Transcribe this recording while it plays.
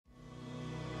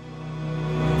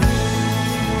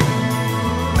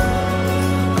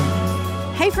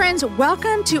friends,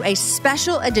 welcome to a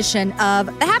special edition of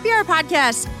the Happy Hour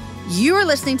Podcast. You are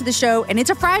listening to the show, and it's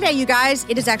a Friday, you guys.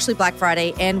 It is actually Black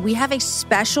Friday, and we have a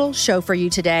special show for you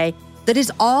today that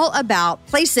is all about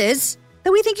places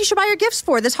that we think you should buy your gifts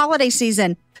for this holiday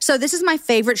season. So this is my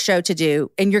favorite show to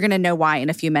do, and you're going to know why in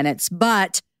a few minutes.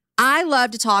 But I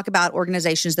love to talk about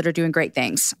organizations that are doing great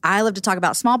things. I love to talk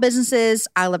about small businesses.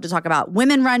 I love to talk about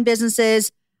women-run businesses.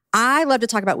 I love to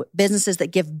talk about businesses that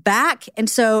give back. And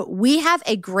so we have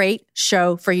a great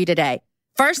show for you today.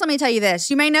 First, let me tell you this.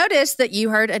 You may notice that you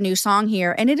heard a new song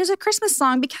here, and it is a Christmas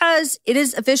song because it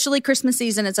is officially Christmas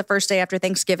season. It's the first day after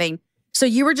Thanksgiving. So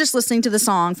you were just listening to the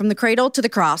song From the Cradle to the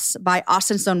Cross by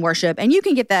Austin Stone Worship, and you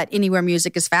can get that anywhere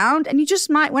music is found, and you just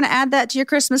might want to add that to your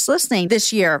Christmas listening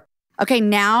this year. Okay,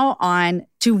 now on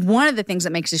to one of the things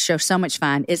that makes this show so much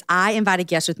fun is I invite a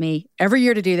guest with me every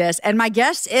year to do this, and my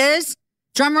guest is...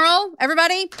 Drum roll,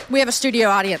 everybody. We have a studio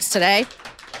audience today.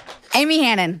 Amy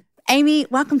Hannon. Amy,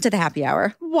 welcome to the Happy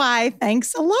Hour. Why,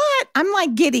 thanks a lot. I'm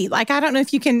like giddy. Like, I don't know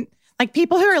if you can, like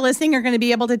people who are listening are going to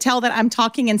be able to tell that I'm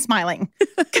talking and smiling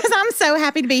because I'm so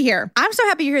happy to be here. I'm so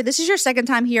happy you're here. This is your second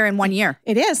time here in 1 year.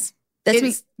 It is.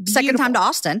 That's second time to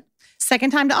Austin.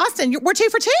 Second time to Austin. We're 2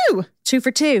 for 2. 2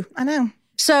 for 2. I know.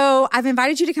 So I've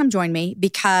invited you to come join me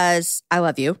because I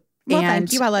love you. Well,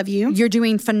 thank you. I love you. You're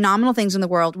doing phenomenal things in the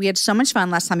world. We had so much fun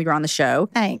last time you were on the show.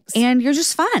 Thanks. And you're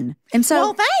just fun. And so,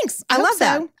 well, thanks. I love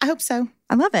that. I hope so.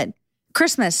 I love it.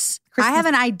 Christmas. I have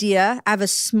an idea. I have a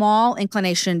small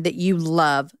inclination that you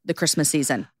love the Christmas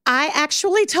season. I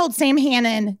actually told Sam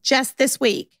Hannon just this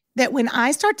week that when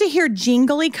I start to hear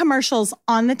jingly commercials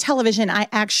on the television, I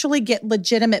actually get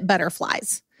legitimate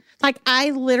butterflies. Like I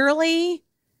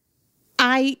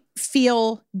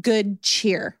feel good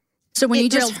cheer. So when you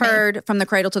just heard From the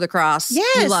Cradle to the Cross,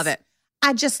 yes, you love it.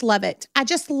 I just love it. I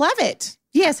just love it.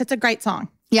 Yes, it's a great song.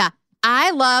 Yeah.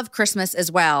 I love Christmas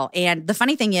as well. And the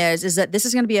funny thing is that this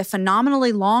is going to be a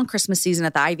phenomenally long Christmas season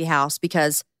at the Ivy House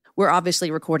because we're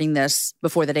obviously recording this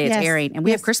before the day it's airing. And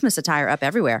we have Christmas attire up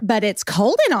everywhere. But it's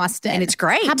cold in Austin. And it's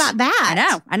great. How about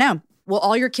that? I know. Will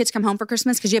all your kids come home for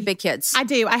Christmas? Because you have big kids. I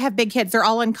do. I have big kids. They're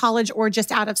all in college or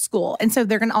just out of school. And so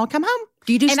they're going to all come home.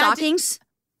 Do you do stockings?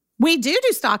 We do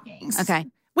stockings. Okay.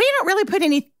 We don't really put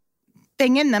anything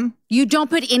in them. You don't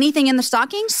put anything in the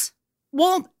stockings?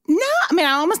 Well, no. I mean,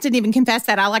 I almost didn't even confess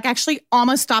that. I actually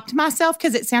almost stopped myself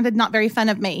because it sounded not very fun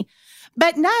of me.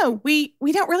 But no, we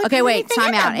don't really put anything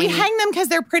time out, in them. We hang them because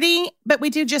they're pretty, but we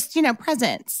do just,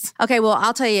 presents. Okay, well,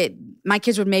 I'll tell you, my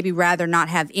kids would maybe rather not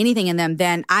have anything in them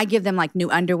than I give them like new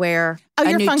underwear,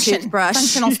 a new toothbrush.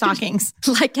 Functional stockings.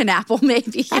 Like an apple,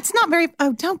 maybe. That's not very,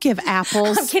 don't give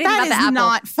apples. I'm kidding about the apple.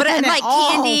 Not fun but like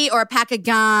all. Candy or a pack of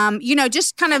gum,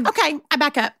 just kind of. Okay, I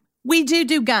back up. We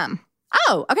do gum.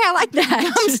 Oh, okay, I like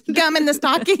that. Gum in the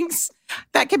stockings.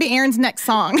 That could be Aaron's next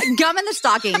song. Gum in the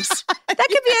stockings. That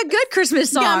could be a good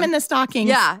Christmas song. Gum in the stockings.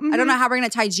 Yeah. Mm-hmm. I don't know how we're going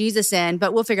to tie Jesus in,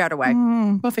 but we'll figure out a way.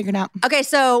 We'll figure it out. Okay,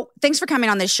 so thanks for coming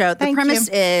on this show. The premise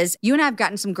you. is you and I have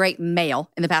gotten some great mail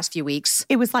in the past few weeks.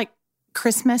 It was like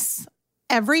Christmas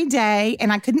every day,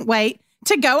 and I couldn't wait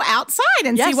to go outside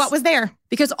and see what was there.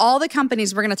 Because all the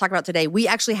companies we're going to talk about today, we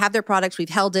actually have their products. We've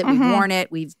held it. We've worn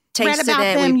it. We've tasted read about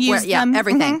it. Them, used them.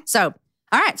 Everything. So,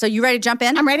 all right. So you ready to jump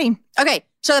in? I'm ready. Okay.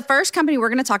 So the first company we're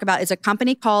going to talk about is a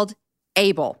company called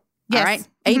Able. Yes. All right.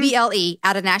 ABLE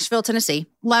out of Nashville, Tennessee.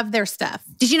 Love their stuff.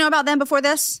 Did you know about them before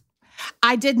this?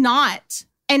 I did not.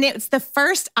 And it's the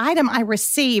first item I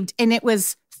received, and it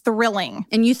was thrilling.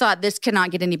 And you thought this could not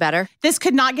get any better? This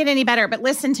could not get any better, but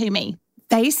listen to me.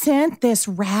 They sent this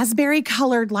raspberry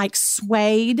colored like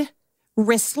suede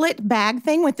wristlet bag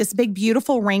thing with this big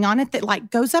beautiful ring on it that like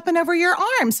goes up and over your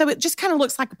arm. So it just kind of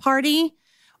looks like a party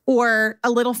or a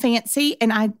little fancy.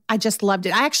 And I just loved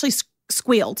it. I actually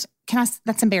squealed.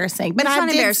 That's embarrassing. But I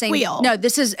did squeal. No,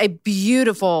 this is a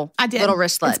beautiful little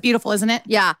wristlet. It's beautiful, isn't it?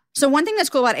 Yeah. So one thing that's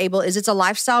cool about Able is it's a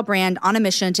lifestyle brand on a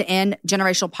mission to end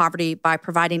generational poverty by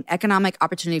providing economic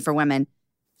opportunity for women.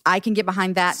 I can get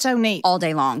behind that so neat. All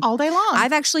day long. All day long.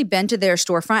 I've actually been to their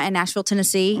storefront in Nashville,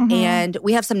 Tennessee, and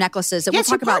we have some necklaces that we'll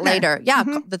talk about later. Yeah,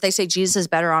 that they say Jesus is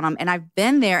better on them. And I've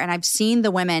been there and I've seen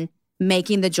the women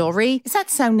making the jewelry. Is that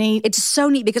so neat? It's so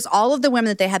neat because all of the women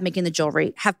that they have making the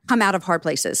jewelry have come out of hard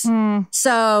places.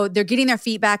 So they're getting their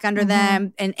feet back under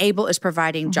them, and Able is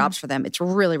providing jobs for them. It's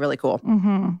really, really cool.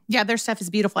 Yeah, their stuff is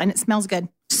beautiful and it smells good.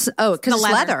 Because it's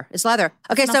leather. It's leather.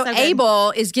 Okay, so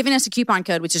Able is giving us a coupon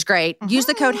code, which is great. Use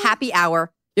the code Happy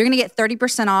Hour. You're going to get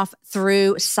 30% off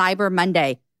through Cyber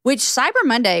Monday. Which Cyber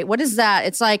Monday, what is that?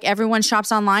 It's like everyone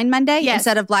shops online Monday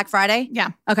instead of Black Friday?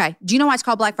 Yeah. Okay. Do you know why it's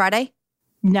called Black Friday?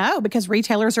 No, because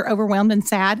retailers are overwhelmed and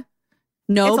sad.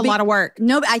 No, it's a lot of work.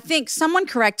 No, I think someone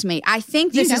correct me. I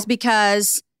think this is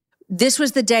because this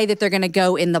was the day that they're going to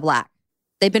go in the black.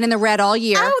 They've been in the red all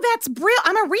year. Oh, that's brilliant.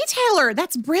 I'm a retailer.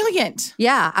 That's brilliant.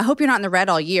 Yeah. I hope you're not in the red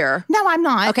all year. No, I'm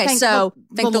not. Okay. Thank the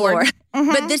Lord.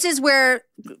 Mm-hmm. But this is where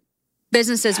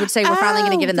businesses would say we're finally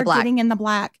going to get in the black. Getting in the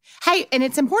black. Hey, and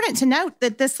it's important to note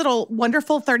that this little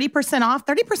wonderful 30%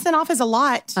 off is a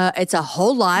lot. It's a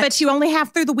whole lot. But you only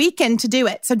have through the weekend to do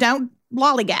it. So don't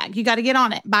lollygag. You got to get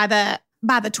on it by the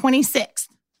 26th.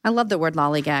 I love the word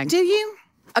lollygag. Do you?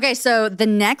 Okay, so the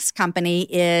next company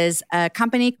is a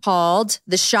company called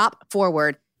The Shop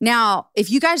Forward. Now, if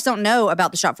you guys don't know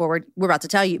about The Shop Forward, we're about to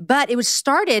tell you, but it was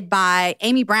started by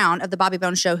Amy Brown of The Bobby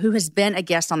Bones Show, who has been a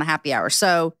guest on the Happy Hour.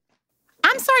 So,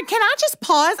 I'm sorry, can I just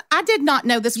pause? I did not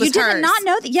know this was hers. You did not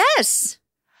know that? Yes.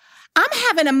 I'm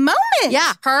having a moment.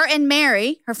 Yeah, her and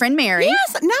Mary, her friend Mary.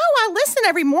 Yes, no, I listen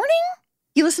every morning.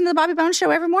 You listen to the Bobby Bones Show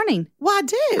every morning. Well, I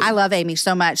do. I love Amy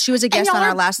so much. She was a guest on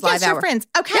our last live hour. You're friends.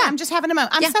 Okay, yeah. I'm just having a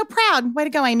moment. I'm so proud. Way to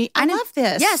go, Amy. I love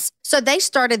this. Yes. So they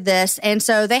started this, and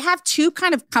so they have two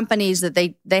kind of companies that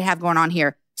they have going on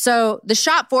here. So the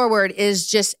Shop Forward is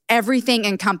just everything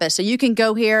encompassed. So you can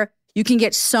go here. You can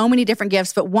get so many different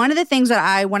gifts. But one of the things that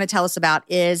I want to tell us about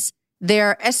is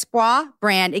their Espoir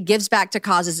brand. It gives back to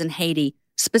causes in Haiti,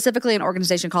 specifically an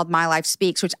organization called My Life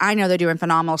Speaks, which I know they're doing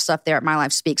phenomenal stuff there at My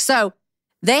Life Speaks. So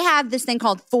they have this thing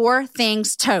called 4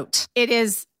 Things Tote. It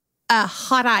is a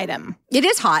hot item. It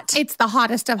is hot. It's the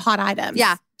hottest of hot items.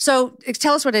 Yeah. So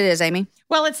tell us what it is, Amy.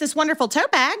 Well, it's this wonderful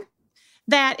tote bag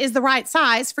that is the right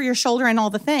size for your shoulder and all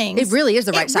the things. It really is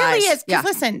the right size. It really is. Because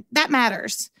listen, that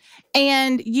matters.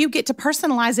 And you get to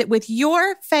personalize it with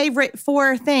your favorite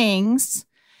 4 things.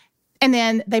 And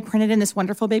then they print it in this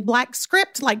wonderful big black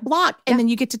script, like block. And then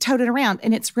you get to tote it around.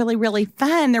 And it's really, really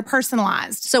fun. They're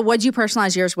personalized. So what'd you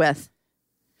personalize yours with?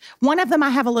 One of them I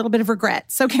have a little bit of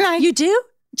regret. So can I? You do?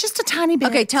 Just a tiny bit.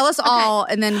 Okay, tell us all,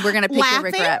 and then we're going to pick your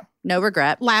regret. No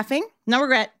regret. Laughing. No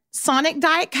regret. Sonic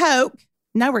Diet Coke.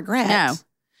 No regret.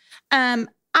 No.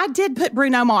 I did put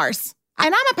Bruno Mars.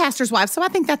 And I'm a pastor's wife, so I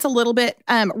think that's a little bit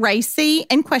racy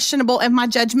and questionable of my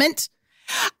judgment.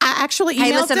 I actually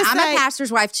emailed listen, I'm a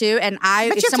pastor's wife too, and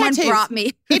if someone brought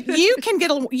me, if you can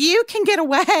get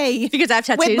away because I have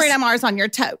tattoos with Bruno Mars on your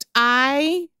tote.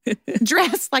 I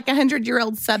dress like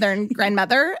 100-year-old Southern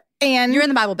grandmother, and you're in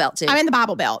the Bible Belt too. I'm in the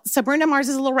Bible Belt, so Bruno Mars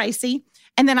is a little racy,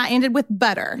 and then I ended with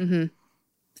butter.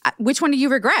 Mm-hmm. Which one do you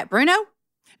regret, Bruno?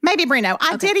 Maybe Bruno.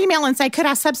 I did email and say, could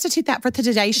I substitute that for the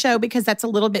Today Show because that's a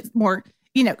little bit more,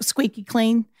 squeaky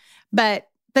clean, but.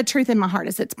 The truth in my heart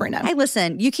is it's Bruno. Hey,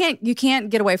 listen, you can't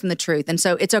get away from the truth. And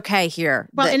so it's okay here.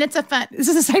 Well, and this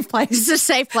is a safe place. This is a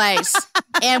safe place.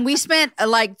 And we spent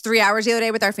 3 hours the other day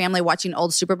with our family watching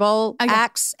old Super Bowl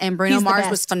acts. And Bruno Mars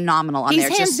was phenomenal on there.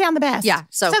 He's hands down the best. Yeah.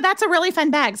 So that's a really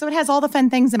fun bag. So it has all the fun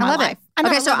things in my life.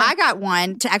 I got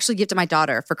one to actually give to my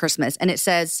daughter for Christmas. And it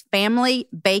says family,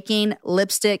 baking,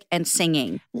 lipstick, and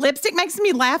singing. Lipstick makes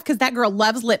me laugh because that girl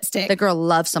loves lipstick. The girl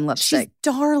loves some lipstick. She's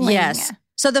darling. Yes.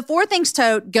 So the 4 Things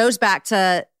Tote goes back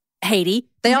to Haiti.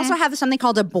 They also have something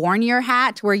called a born year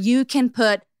hat where you can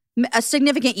put a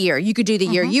significant year. You could do the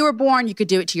year you were born. You could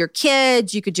do it to your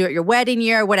kids. You could do it your wedding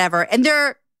year, whatever. And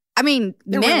they're men,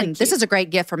 really this is a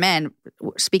great gift for men,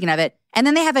 speaking of it. And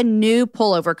then they have a new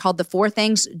pullover called the 4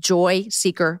 Things Joy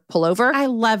Seeker Pullover. I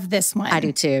love this one. I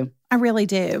do too. I really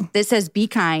do. This says, be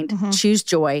kind, choose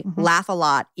joy, laugh a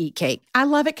lot, eat cake. I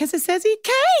love it because it says eat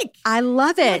cake. I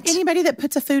love it. Anybody that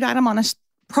puts a food item on a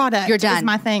product You're done. is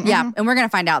my thing. Yeah. And we're going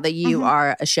to find out that you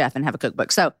are a chef and have a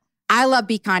cookbook. So I love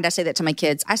Be Kind. I say that to my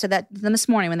kids. I said that to them this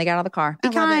morning when they got out of the car. Be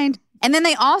kind. And then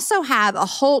they also have a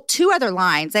whole 2 other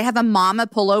lines. They have a mama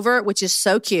pullover, which is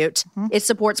so cute. It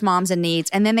supports moms in needs.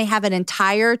 And then they have an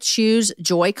entire Choose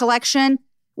Joy collection,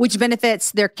 which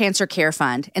benefits their cancer care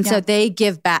fund. And so they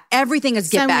give back. Everything is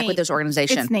give back with this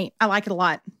organization. It's neat. I like it a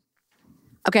lot.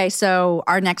 Okay. So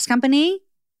our next company,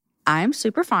 I'm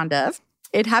super fond of.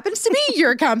 It happens to be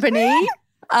your company. It is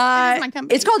my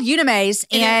company. It's called Unimaze.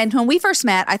 And when we first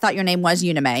met, I thought your name was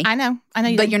Unimay. I know.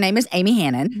 But your name is Amy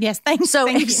Hannon. Yes, thanks. So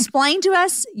explain to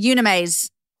us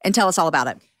Unimaze and tell us all about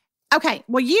it. Okay.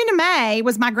 Well, Unimay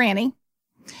was my granny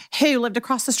who lived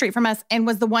across the street from us and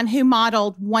was the one who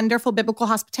modeled wonderful biblical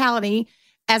hospitality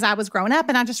as I was growing up.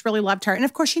 And I just really loved her. And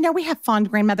of course, we have fond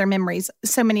grandmother memories.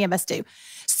 So many of us do.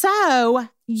 So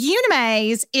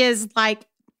Unimaze is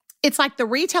it's like the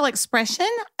retail expression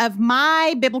of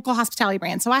my biblical hospitality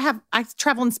brand. So I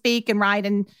travel and speak and write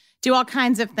and do all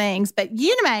kinds of things. But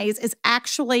Unimaze is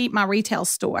actually my retail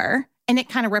store, and it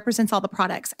kind of represents all the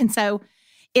products. And so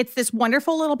it's this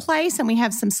wonderful little place, and we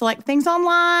have some select things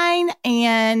online,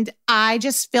 and I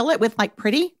just fill it with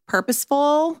pretty,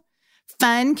 purposeful,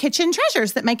 fun kitchen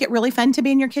treasures that make it really fun to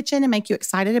be in your kitchen and make you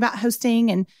excited about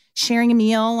hosting and sharing a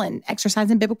meal and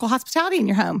exercising biblical hospitality in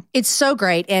your home. It's so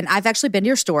great. And I've actually been to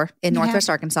your store in Northwest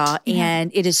Arkansas,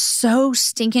 and it is so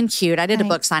stinking cute. I did a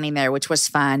book signing there, which was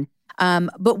fun.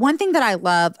 But one thing that I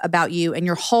love about you and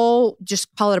your whole,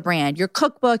 just call it a brand, your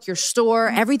cookbook, your store,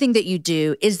 everything that you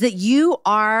do is that you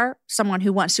are someone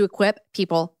who wants to equip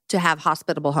people to have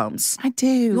hospitable homes. I do.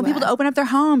 You want people to open up their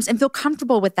homes and feel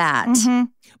comfortable with that.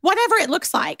 Whatever it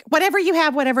looks like, whatever you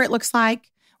have, whatever it looks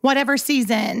like, whatever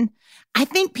season. I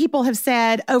think people have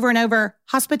said over and over,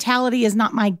 hospitality is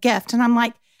not my gift. And I'm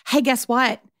like, hey, guess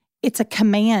what? It's a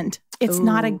command. It's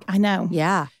not I know.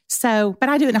 Yeah. So, but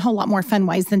I do it in a whole lot more fun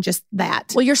ways than just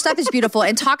that. Well, your stuff is beautiful.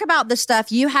 And talk about the stuff.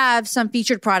 You have some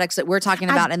featured products that we're talking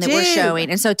about and that we're showing.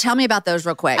 And so tell me about those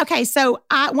real quick. Okay. So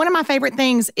one of my favorite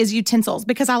things is utensils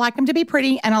because I like them to be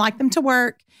pretty and I like them to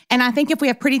work. And I think if we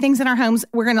have pretty things in our homes,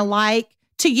 we're going to like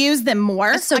to use them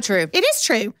more. That's so true. It is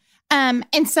true. And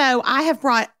so I have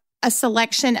brought a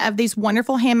selection of these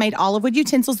wonderful handmade olive wood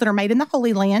utensils that are made in the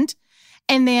Holy Land.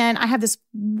 And then I have this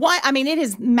one, I mean, it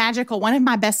is magical. One of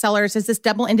my best sellers is this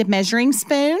double-ended measuring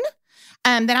spoon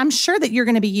that I'm sure that you're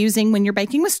going to be using when you're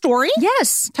baking with Story.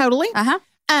 Yes. Totally.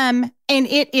 And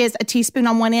it is a teaspoon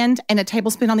on one end and a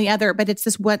tablespoon on the other, but it's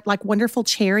this wonderful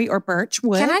cherry or birch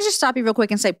wood. Can I just stop you real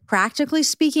quick and say, practically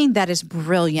speaking, that is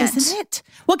brilliant. Isn't it?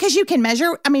 Well, because you can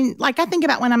measure. I mean, like I think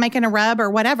about when I'm making a rub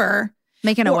or whatever.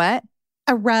 Making a what?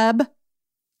 A rub.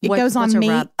 It goes on meat.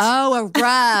 Rub? Oh, a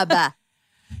rub.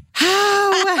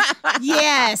 Oh,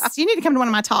 yes. You need to come to one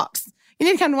of my talks.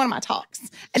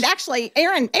 And actually,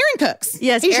 Aaron cooks.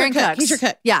 Yes, Aaron cooks. He's your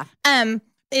cook. Yeah.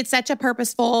 It's such a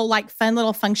purposeful, fun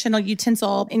little functional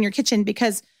utensil in your kitchen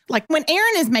because when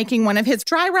Aaron is making one of his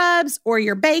dry rubs or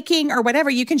you're baking or whatever,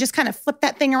 you can just kind of flip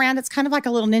that thing around. It's kind of like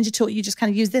a little ninja tool. You just kind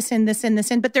of use this in, this in,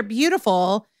 this in. But they're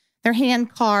beautiful. They're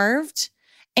hand carved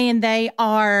and they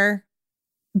are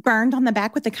burned on the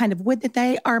back with the kind of wood that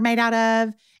they are made out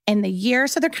of and the year.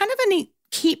 So they're kind of a neat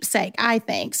keepsake, I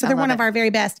think. So they're one of our very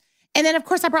best. And then, of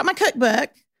course, I brought my cookbook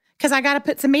because I got to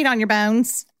put some meat on your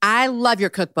bones. I love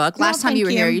your cookbook. Last time you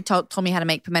were here, you told me how to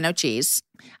make pimento cheese.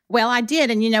 Well, I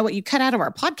did. And you know what you cut out of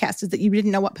our podcast is that you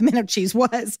didn't know what pimento cheese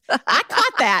was. I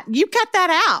caught that. You cut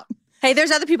that out. Hey,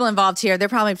 there's other people involved here. They're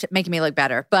probably making me look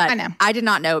better. But I know. I did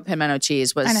not know what pimento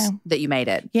cheese was that you made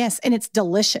it. Yes. And it's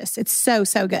delicious. It's so,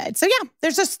 so good. So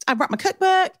yeah, I brought my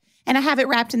cookbook and I have it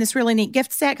wrapped in this really neat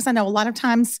gift set because I know a lot of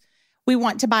times we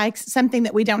want to buy something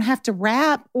that we don't have to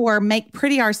wrap or make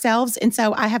pretty ourselves. And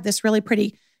so I have this really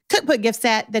pretty cookbook gift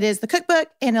set that is the cookbook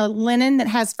and a linen that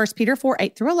has 1 Peter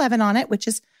 4:8-11 on it, which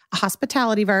is a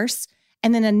hospitality verse,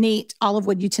 and then a neat olive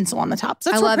wood utensil on the top.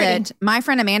 So I love it. My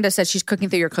friend Amanda said she's cooking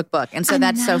through your cookbook. And so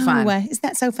that's so fun. Isn't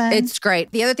that so fun? It's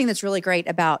great. The other thing that's really great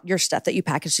about your stuff that you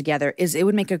package together is it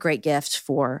would make a great gift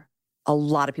for a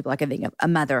lot of people. I can think of a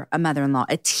mother, a mother-in-law,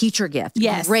 a teacher gift.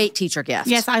 Yes. Great teacher gift.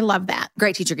 Yes, I love that.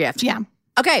 Great teacher gift. Yeah.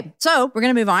 Okay, so we're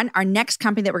going to move on. Our next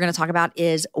company that we're going to talk about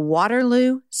is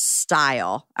Waterloo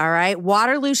Style. All right.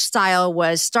 Waterloo Style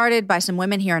was started by some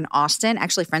women here in Austin,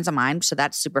 actually friends of mine, so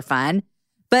that's super fun.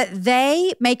 But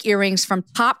they make earrings from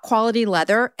top quality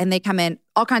leather and they come in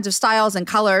all kinds of styles and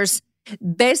colors.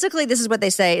 Basically, this is what they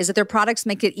say is that their products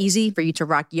make it easy for you to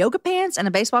rock yoga pants in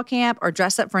a baseball camp or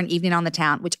dress up for an evening on the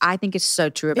town, which I think is so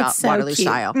true about Waterloo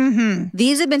Style. Mm-hmm.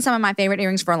 These have been some of my favorite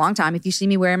earrings for a long time. If you see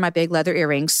me wearing my big leather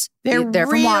earrings, they're from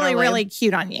really, Waterloo. really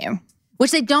cute on you.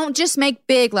 Which they don't just make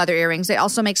big leather earrings, they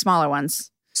also make smaller ones.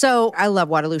 So I love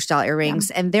Waterloo Style earrings.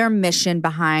 Yeah. And their mission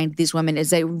behind these women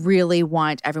is they really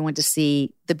want everyone to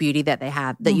see the beauty that they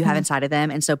have, that you have inside of them.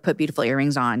 And so put beautiful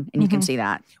earrings on and you can see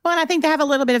that. Well, and I think they have a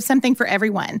little bit of something for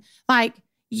everyone. Like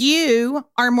you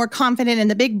are more confident in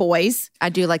the big boys. I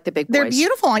do like the big boys. They're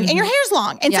beautiful on you and your hair's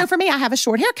long. And so for me, I have a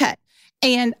short haircut.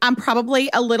 And I'm probably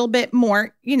a little bit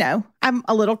more, I'm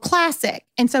a little classic.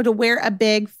 And so to wear a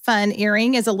big fun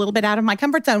earring is a little bit out of my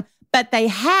comfort zone. But they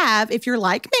have, if you're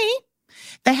like me,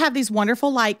 they have these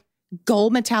wonderful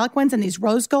gold metallic ones and these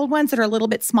rose gold ones that are a little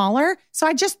bit smaller. So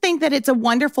I just think that it's a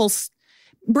wonderful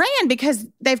brand because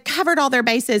they've covered all their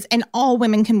bases and all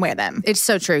women can wear them. It's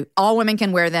so true. All women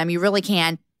can wear them. You really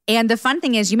can. And the fun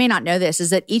thing is, you may not know this, is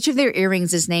that each of their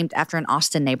earrings is named after an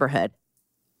Austin neighborhood.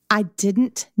 I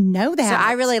didn't know that. So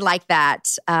I really like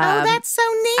that. That's so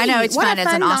neat. I know, it's fun. It's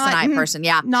an Austinite person.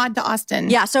 Yeah. Nod to Austin.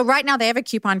 Yeah. So right now they have a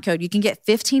coupon code. You can get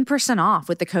 15% off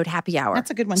with the code Happy Hour. That's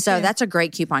a good one So too. that's a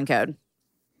great coupon code.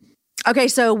 Okay.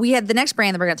 So we have the next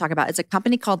brand that we're going to talk about. It's a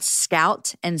company called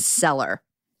Scout and Cellar.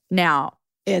 Now.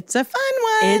 It's a fun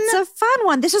one. It's a fun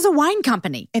one. This is a wine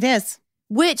company. It is.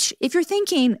 Which, if you're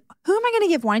thinking, who am I going to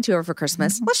give wine to over for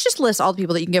Christmas? Let's just list all the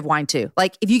people that you can give wine to.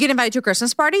 Like if you get invited to a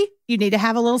Christmas party, You need to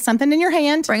have a little something in your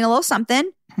hand. bring a little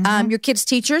something. Your kids'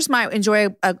 teachers might enjoy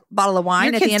a bottle of wine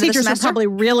Your at the kids' end of the teachers will semester. probably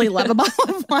really love a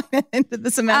bottle of wine at the end of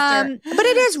the semester. But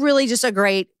it is really just a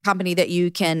great company that you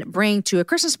can bring to a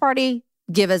Christmas party,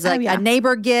 give as a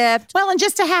neighbor gift. Well, and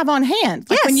just to have on hand,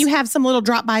 like when Yes. you have some little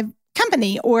drop-by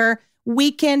company or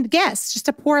weekend guests, just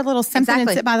to pour a little something and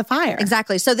sit by the fire.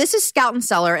 Exactly. So this is Scout and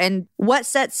Cellar. And what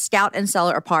sets Scout and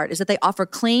Cellar apart is that they offer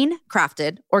clean,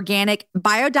 crafted, organic,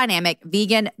 biodynamic,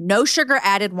 vegan, no sugar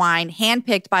added wine,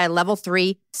 handpicked by a level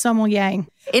 3 sommelier.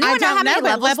 Anyone know how many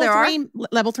but levels there are?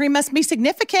 Level 3 must be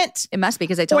significant. It must be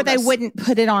because they told Or they us. wouldn't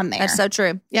put it on there. That's so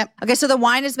true. Yep. Okay, so the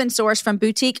wine has been sourced from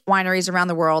boutique wineries around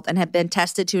the world and have been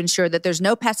tested to ensure that there's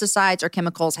no pesticides or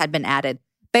chemicals had been added.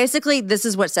 Basically, this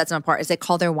is what sets them apart is they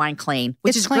call their wine clean,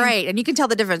 which is clean. great. And you can tell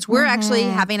the difference. We're actually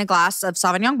having a glass of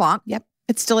Sauvignon Blanc. Yep.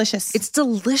 It's delicious. It's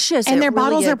delicious. and It their really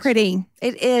bottles are is. pretty.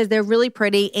 It is. They're really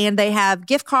pretty. And they have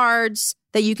gift cards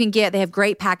that you can get. They have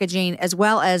great packaging, as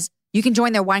well as you can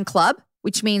join their wine club,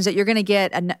 which means that you're going to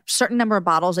get a certain number of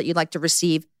bottles that you'd like to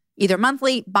receive either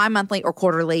monthly, bi-monthly, or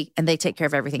quarterly, and they take care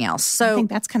of everything else. So I think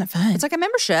that's kind of fun. it's like a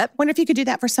membership. Wonder if you could do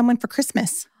that for someone for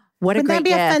Christmas. What a Wouldn't great that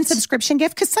be a fun gift. subscription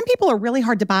gift? Because some people are really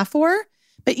hard to buy for.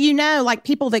 But like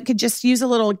people that could just use a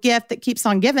little gift that keeps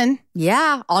on giving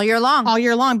Yeah, all year long. all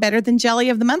year long, better than Jelly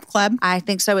of the Month Club. I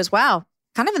think so as well.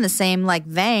 Kind of in the same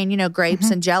vein,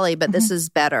 grapes and jelly, but this is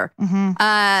better.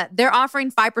 They're offering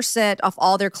 5% off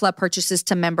all their club purchases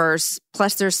to members.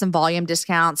 Plus, there's some volume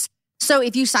discounts. So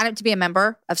if you sign up to be a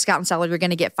member of Scout and Cellar, you're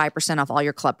going to get 5% off all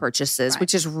your club purchases,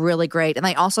 which is really great. And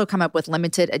they also come up with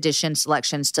limited edition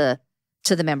selections to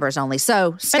the members only.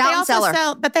 So Scout and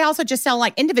Cellar. But they also just sell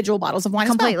individual bottles of wine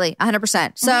Completely,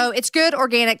 100%. So it's good,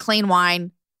 organic, clean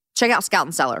wine. Check out Scout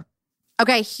and Cellar.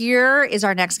 Okay, here is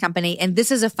our next company. And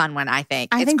this is a fun one, I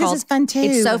think. I think this is fun too.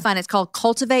 It's so fun. It's called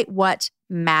Cultivate What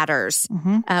Matters.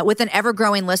 With an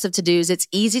ever-growing list of to-dos, it's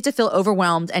easy to feel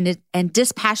overwhelmed and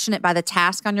dispassionate by the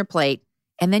task on your plate.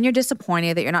 And then you're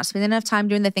disappointed that you're not spending enough time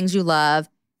doing the things you love.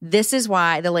 This is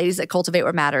why the ladies at Cultivate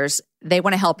What Matters, they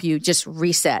want to help you just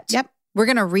reset. Yep. We're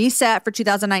going to reset for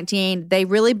 2019. They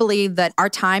really believe that our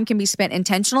time can be spent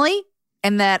intentionally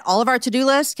and that all of our to-do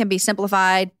lists can be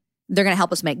simplified. They're going to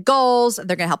help us make goals.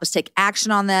 They're going to help us take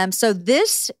action on them. So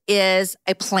this is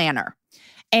a planner.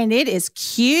 And it is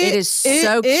cute. It is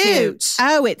so cute.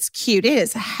 Oh, it's cute. It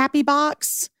is a happy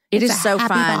box. It It's is a so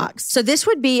happy fun. box. So this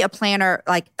would be a planner,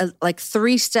 like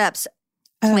 3 steps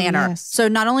planner. Oh, yes. So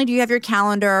not only do you have your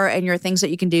calendar and your things that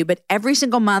you can do, but every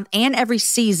single month and every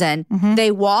season,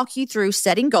 they walk you through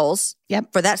setting goals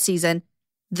for that season,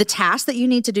 the tasks that you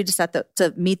need to do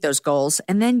to meet those goals.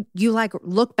 And then you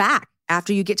look back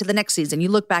after you get to the next season. You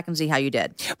look back and see how you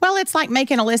did. Well, it's like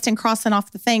making a list and crossing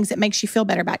off the things that makes you feel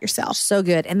better about yourself. So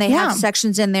good. And they have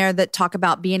sections in there that talk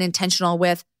about being intentional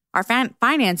with our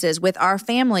finances, with our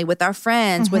family, with our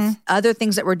friends, with other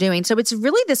things that we're doing. So it's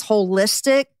really this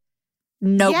holistic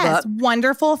notebook. Yes,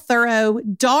 wonderful, thorough,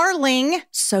 darling.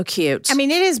 So cute. I mean,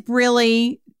 it is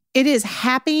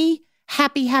happy.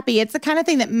 It's the kind of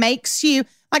thing that makes you,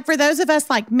 like for those of us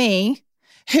like me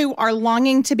who are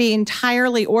longing to be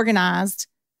entirely organized,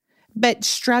 but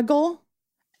struggle,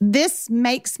 this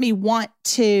makes me want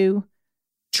to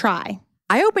try.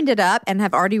 I opened it up and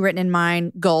have already written in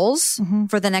mine goals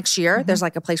for the next year. There's a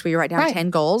place where you write down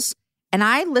 10 goals. And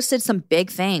I listed some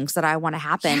big things that I want to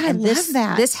happen. Yeah, and I love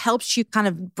that. This helps you kind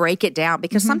of break it down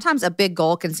because sometimes a big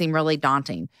goal can seem really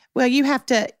daunting. Well, you have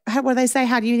to, what do they say?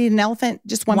 How do you need an elephant?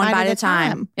 Just one bite at a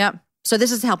time. Yep. So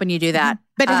this is helping you do that.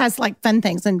 But it has fun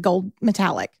things in gold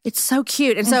metallic. It's so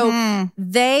cute. And so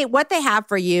what they have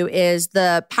for you is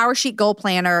the Power Sheet Goal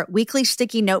Planner, weekly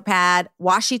sticky notepad,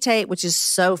 washi tape, which is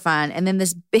so fun. And then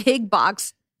this big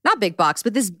box, not big box,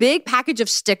 but this big package of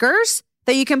stickers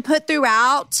that you can put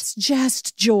throughout. It's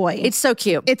just joy. It's so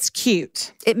cute. It's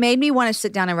cute. It made me want to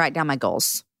sit down and write down my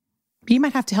goals. You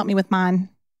might have to help me with mine.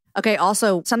 Okay,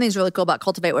 also, something that's really cool about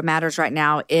Cultivate What Matters right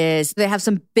now is they have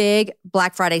some big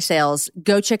Black Friday sales.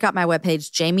 Go check out my webpage,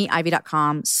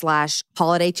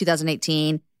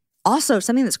 jamieivey.com/holiday2018. Also,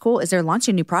 something that's cool is they're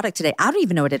launching a new product today. I don't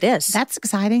even know what it is. That's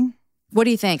exciting. What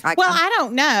do you think? I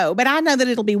don't know, but I know that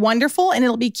it'll be wonderful and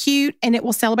it'll be cute and it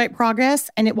will celebrate progress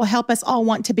and it will help us all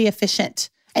want to be efficient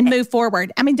and move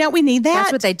forward. I mean, don't we need that?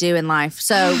 That's what they do in life.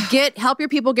 So help your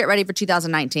people get ready for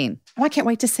 2019. Oh, I can't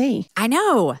wait to see. I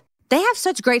know. They have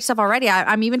such great stuff already.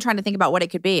 I'm even trying to think about what it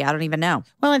could be. I don't even know.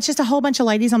 Well, it's just a whole bunch of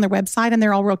ladies on their website and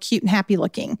they're all real cute and happy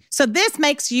looking. So this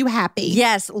makes you happy.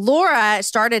 Yes. Laura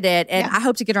started it and I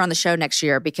hope to get her on the show next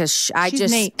year because I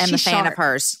just am a fan of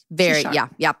hers. Very,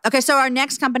 yeah. Okay. So our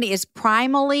next company is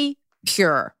Primally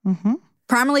Pure. Mm-hmm.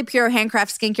 Primally Pure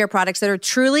handcraft skincare products that are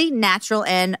truly natural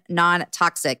and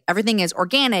non-toxic. Everything is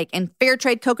organic and fair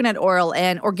trade coconut oil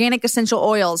and organic essential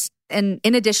oils. And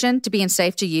in addition to being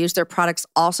safe to use, their products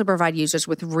also provide users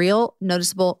with real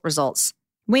noticeable results.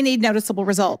 We need noticeable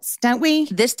results, don't we?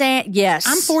 This day, yes.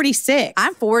 I'm 46.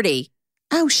 I'm 40.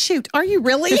 Oh, shoot. Are you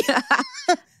really?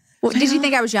 Well, did you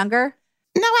think I was younger?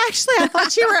 No, actually, I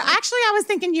thought you were. Actually, I was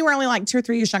thinking you were only like 2 or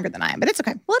 3 years younger than I am, but it's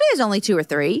okay. Well, it is only 2 or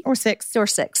 3. Or 6. Or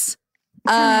 6.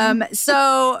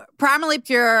 So Primally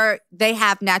Pure, they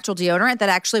have natural deodorant that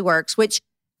actually works, which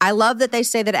I love that they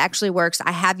say that it actually works.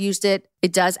 I have used it.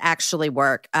 It does actually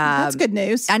work. That's good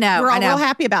news. I know. We're all real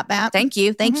happy about that. Thank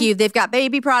you. Thank you. They've got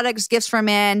baby products, gifts for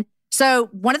men. So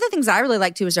one of the things I really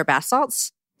like too is their bath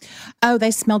salts. Oh,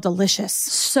 they smell delicious.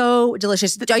 So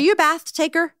delicious. Are you a bath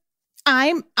taker?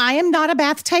 I am not a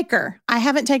bath taker. I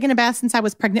haven't taken a bath since I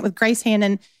was pregnant with Grace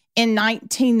Hannon in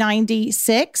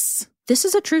 1996. This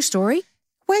is a true story?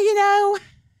 Well,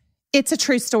 it's a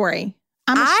true story.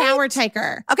 I'm a shower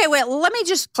taker. Okay, wait, let me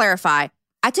just clarify.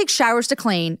 I take showers to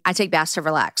clean. I take baths to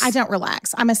relax. I don't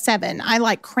relax. I'm a 7. I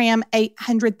like cram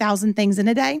 800,000 things in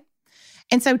a day.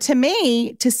 And so to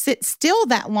me, to sit still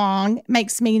that long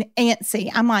makes me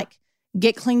antsy. I'm like,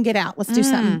 get clean, get out. Let's do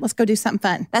something. Let's go do something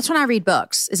fun. That's when I read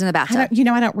books, is in the bathtub.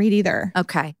 I don't read either.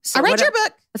 Okay. So I read your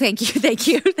book. Thank you.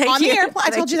 On the airplane. I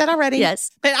told you that already.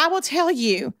 Yes. But I will tell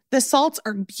you, the salts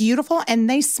are beautiful and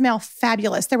they smell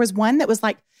fabulous. There was one that was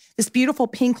like this beautiful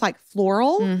pink, like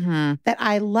floral that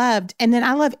I loved. And then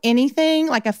I love anything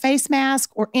like a face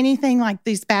mask or anything like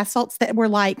these bath salts that were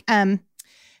like kind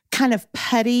of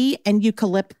putty and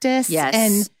eucalyptus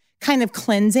and kind of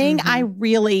cleansing. I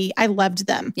loved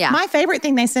them. Yeah. My favorite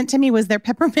thing they sent to me was their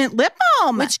peppermint lip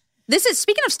balm. Which this is,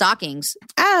 speaking of stockings.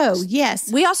 Oh,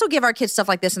 yes. We also give our kids stuff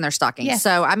like this in their stockings. Yes.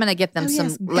 So I'm going to get them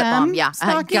some lip balm. Yeah.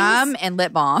 Gum and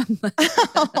lip balm.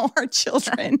 Our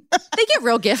children. They get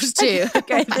real gifts too.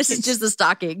 Okay. This is just the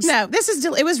stockings. No,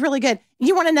 it was really good.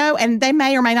 You want to know, and they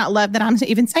may or may not love that I'm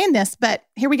even saying this, but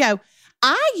here we go.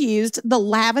 I used the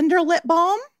lavender lip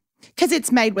balm because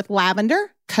it's made with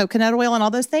lavender, coconut oil, and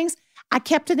all those things. I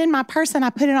kept it in my purse and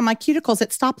I put it on my cuticles at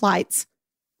stoplights.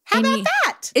 How about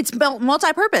that? It's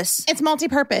multi-purpose. It's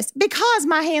multi-purpose because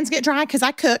my hands get dry because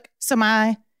I cook. So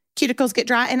my cuticles get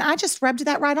dry. And I just rubbed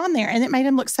that right on there and it made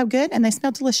them look so good and they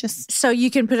smell delicious. So you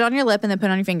can put it on your lip and then put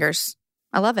it on your fingers.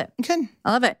 I love it. Good.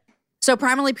 I love it. So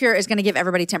Primally Pure is going to give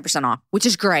everybody 10% off, which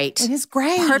is great. It is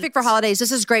great. Perfect for holidays.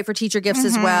 This is great for teacher gifts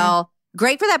as well.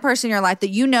 Great for that person in your life that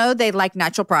you know they like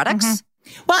natural products.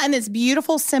 Well, and it's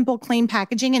beautiful, simple, clean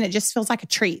packaging, and it just feels like a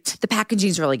treat. The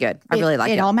packaging's really good. I really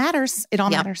like it. It all matters. It all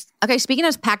matters. Okay, speaking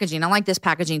of packaging, I like this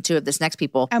packaging too of this next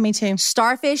people. Oh, me too.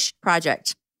 Starfish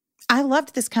Project. I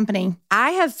loved this company.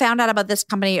 I have found out about this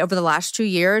company over the last 2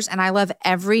 years, and I love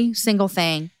every single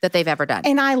thing that they've ever done.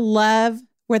 And I love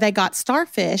where they got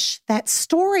starfish, that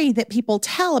story that people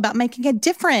tell about making a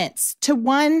difference to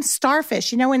one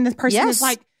starfish. You know, when the person is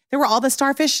like, there were all the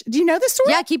starfish. Do you know this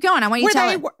story? Yeah, keep going. I want you to tell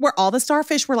it. Where all the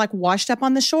starfish were like washed up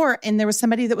on the shore and there was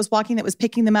somebody that was walking that was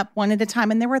picking them up one at a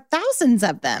time and there were thousands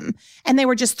of them and they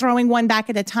were just throwing one back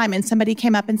at a time and somebody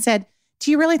came up and said,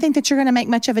 do you really think that you're going to make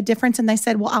much of a difference? And they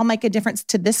said, well, I'll make a difference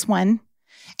to this one.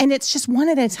 And it's just one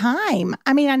at a time.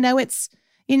 I mean, I know it's,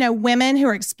 women who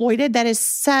are exploited. That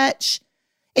is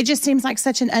it just seems like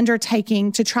such an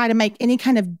undertaking to try to make any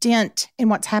kind of dent in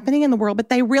what's happening in the world, but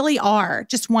they really are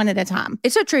just one at a time.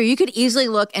 It's so true. You could easily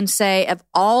look and say, of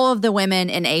all of the women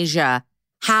in Asia,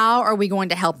 how are we going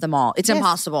to help them all? It's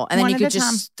impossible. And then you could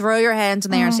just throw your hands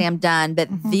in the air and say, I'm done. But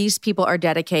these people are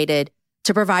dedicated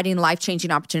to providing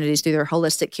life-changing opportunities through their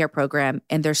holistic care program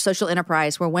and their social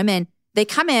enterprise where women, they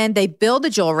come in, they build the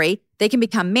jewelry, they can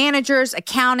become managers,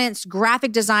 accountants,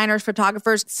 graphic designers,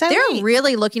 photographers. They're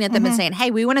really looking at them and saying,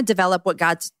 hey, we want to develop what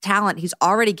God's talent He's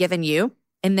already given you.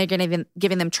 And they're going to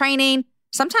giving them training,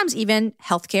 sometimes even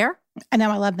healthcare. I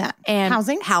know, I love that. And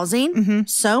housing,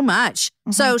 so much.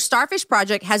 So Starfish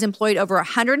Project has employed over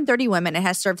 130 women and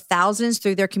has served thousands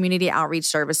through their community outreach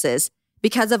services.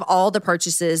 Because of all the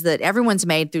purchases that everyone's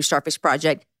made through Starfish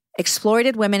Project,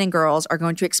 exploited women and girls are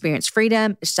going to experience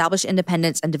freedom, establish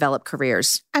independence, and develop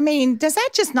careers. I mean, does that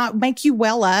just not make you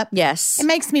well up? Yes. It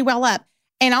makes me well up.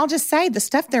 And I'll just say the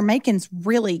stuff they're making is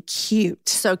really cute.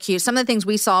 So cute. Some of the things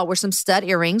we saw were some stud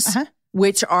earrings,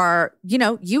 which are,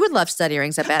 you would love study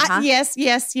rings, I bet, huh?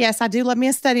 Yes. I do love me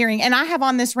a study ring. And I have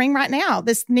on this ring right now,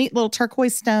 this neat little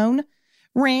turquoise stone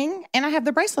ring, and I have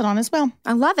the bracelet on as well.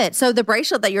 I love it. So the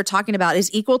bracelet that you're talking about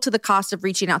is equal to the cost of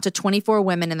reaching out to 24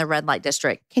 women in the red light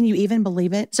district. Can you even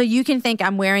believe it? So you can think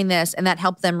I'm wearing this and that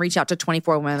helped them reach out to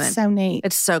 24 women. So neat.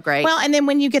 It's so great. Well, and then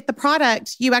when you get the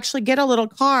product, you actually get a little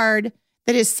card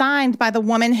that is signed by the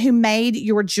woman who made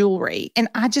your jewelry. And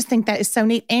I just think that is so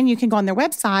neat. And you can go on their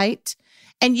website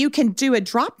and you can do a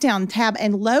drop-down tab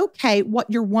and locate what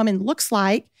your woman looks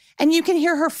like. And you can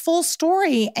hear her full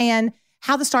story and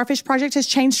how the Starfish Project has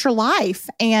changed her life.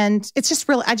 And it's just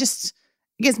really, it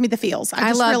gives me the feels.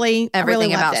 I love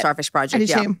everything about Starfish Project. I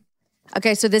do too.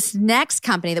 Okay, so this next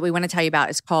company that we want to tell you about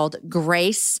is called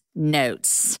Grace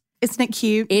Notes. Isn't it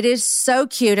cute? It is so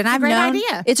cute. And I've known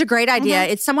it's a great idea.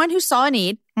 Mm-hmm. It's someone who saw a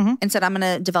need and said, I'm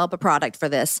going to develop a product for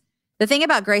this. The thing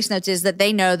about Grace Notes is that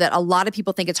they know that a lot of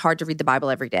people think it's hard to read the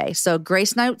Bible every day. So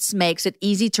Grace Notes makes it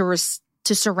easy to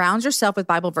surround yourself with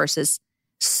Bible verses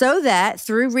so that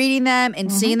through reading them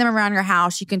and seeing them around your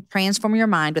house, you can transform your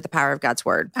mind with the power of God's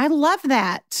word. I love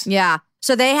that. Yeah.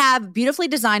 So they have beautifully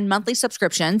designed monthly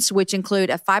subscriptions, which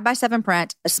include a 5x7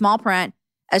 print, a small print,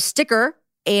 a sticker,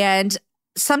 and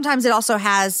sometimes it also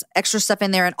has extra stuff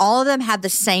in there, and all of them have the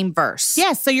same verse.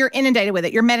 Yes, so you're inundated with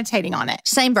it. You're meditating on it.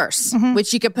 Same verse,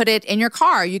 which you could put it in your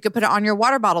car. You could put it on your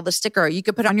water bottle, the sticker. You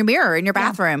could put it on your mirror in your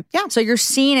bathroom. Yeah. So you're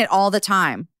seeing it all the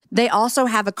time. They also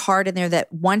have a card in there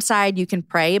that one side you can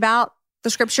pray about the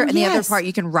scripture and the other part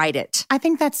you can write it. I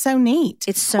think that's so neat.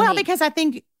 It's so neat. Because I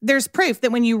think there's proof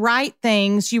that when you write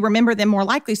things, you remember them more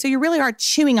likely. So you really are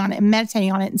chewing on it and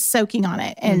meditating on it and soaking on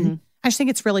it. And I just think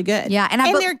it's really good. Yeah. And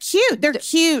they're cute. They're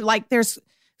cute. Like there's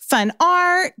fun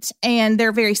art and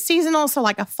they're very seasonal. So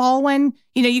like a fall one,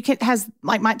 you can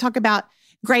might talk about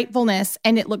gratefulness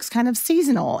and it looks kind of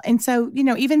seasonal. And so,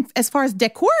 even as far as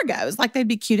decor goes, like they'd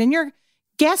be cute in your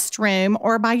guest room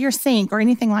or by your sink or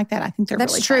anything like that. I think they're really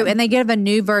fun. That's true. And they give a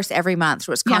new verse every month.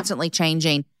 So it's constantly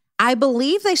changing. I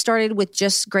believe they started with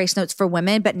just Grace Notes for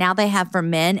women, but now they have for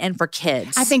men and for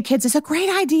kids. I think kids is a great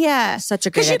idea. Such a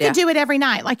great idea. Because you could do it every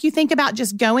night. Like you think about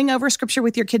just going over scripture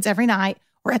with your kids every night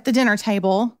or at the dinner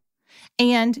table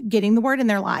and getting the word in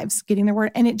their lives, getting the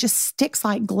word, and it just sticks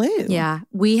like glue. Yeah.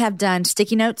 We have done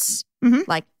sticky notes.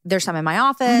 Like there's some in my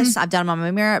office. I've done them on my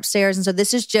mirror upstairs. And so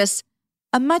this is just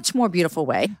a much more beautiful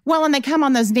way. Well, and they come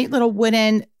on those neat little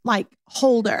wooden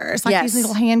holders, these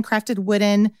little handcrafted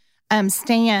wooden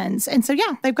stands. And so,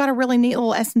 they've got a really neat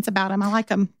little essence about them. I like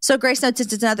them. So Grace Notes,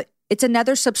 it's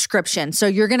another subscription. So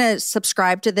you're going to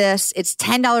subscribe to this. It's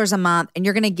 $10 a month and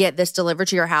you're going to get this delivered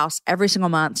to your house every single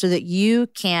month so that you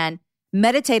can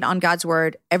meditate on God's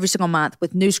word every single month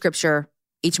with new scripture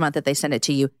each month that they send it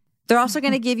to you. They're also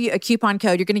going to give you a coupon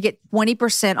code. You're going to get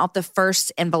 20% off the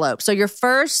first envelope. So your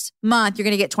first month, you're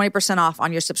going to get 20% off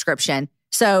on your subscription.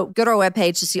 So go to our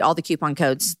webpage to see all the coupon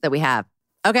codes that we have.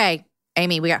 Okay,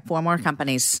 Amy, we got 4 more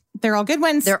companies. They're all good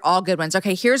ones. They're all good ones.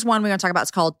 Okay, here's one we're going to talk about.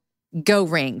 It's called Go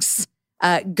Rings.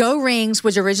 Go Rings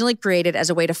was originally created as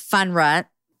a way to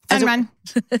as a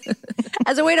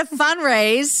way to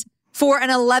fundraise for an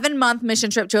 11-month mission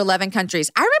trip to 11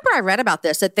 countries. I remember I read about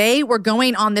this, that they were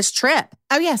going on this trip.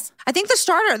 Oh, yes. I think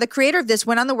the creator of this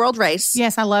went on the world race.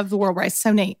 Yes, I love the world race.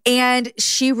 So neat. And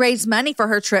she raised money for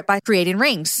her trip by creating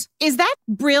rings. Is that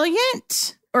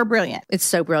brilliant or brilliant? It's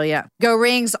so brilliant. Go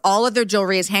Rings, all of their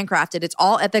jewelry is handcrafted. It's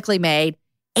all ethically made.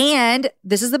 And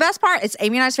this is the best part. It's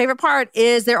Amy and I's favorite part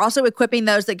is they're also equipping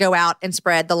those that go out and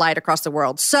spread the light across the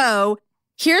world. So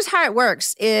here's how it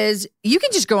works is you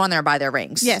can just go on there and buy their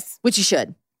rings. Yes. Which you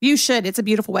should. You should. It's a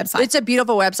beautiful website. It's a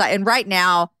beautiful website. And right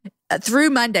now,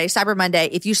 through Monday, Cyber Monday,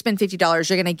 if you spend $50,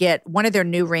 you're going to get one of their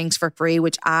new rings for free,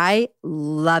 which I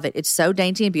love it. It's so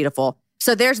dainty and beautiful.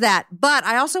 So there's that. But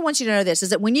I also want you to know this, is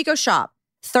that when you go shop,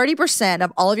 30%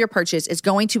 of all of your purchase is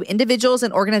going to individuals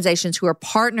and organizations who are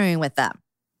partnering with them.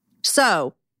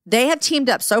 So they have teamed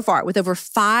up so far with over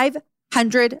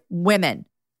 500 women.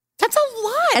 That's a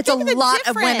lot. It's a lot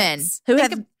of women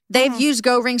who they've used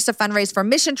Go Rings to fundraise for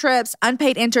mission trips,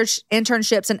 unpaid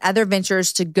internships, and other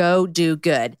ventures to go do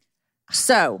good.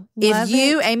 So if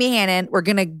you, Amy Hannon, were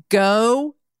going to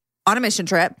go on a mission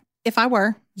trip, if I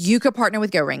were, you could partner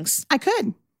with Go Rings. I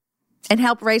could. And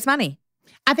help raise money.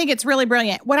 I think it's really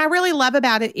brilliant. What I really love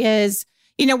about it is,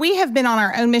 we have been on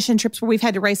our own mission trips where we've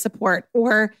had to raise support,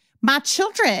 or my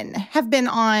children have been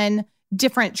on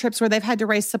different trips where they've had to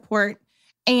raise support.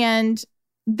 And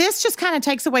this just kind of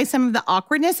takes away some of the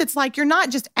awkwardness. It's like you're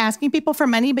not just asking people for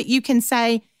money, but you can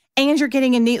say, and you're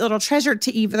getting a neat little treasure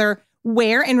to either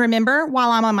wear and remember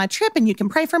while I'm on my trip, and you can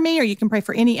pray for me, or you can pray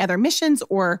for any other missions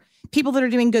or people that are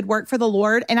doing good work for the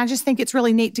Lord. And I just think it's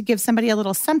really neat to give somebody a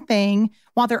little something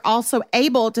while they're also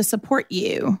able to support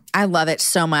you. I love it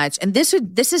so much. And this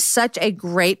is such a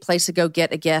great place to go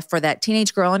get a gift for that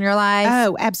teenage girl in your life.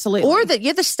 Oh, absolutely. Or you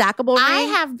have the stackable ring.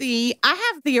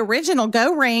 I have the original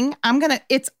Go ring.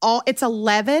 It's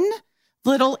 11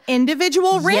 little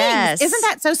individual rings. Yes. Isn't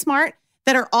that so smart?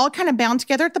 That are all kind of bound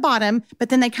together at the bottom, but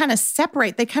then they kind of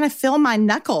separate. They kind of fill my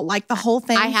knuckle, like the whole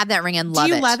thing. I have that ring and love it.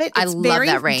 Do you love it? I It's love very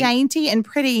that ring. dainty and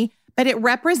pretty, but it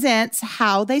represents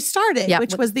how they started,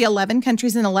 which was the 11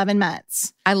 countries in 11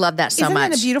 months. I love that so much.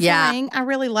 Isn't that a beautiful ring? I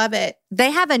really love it. They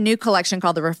have a new collection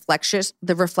called the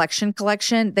Reflection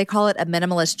Collection. They call it a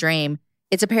minimalist dream.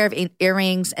 It's a pair of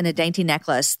earrings and a dainty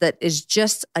necklace that is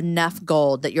just enough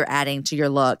gold that you're adding to your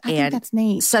look. I think that's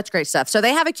neat. Such great stuff. So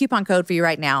they have a coupon code for you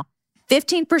right now.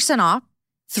 15% off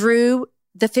through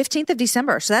the 15th of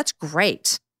December. So that's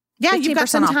great. Yeah, you've got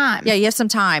some off. time. Yeah, you have some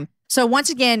time. So once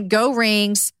again, Go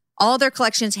Rings, all of their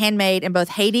collections handmade in both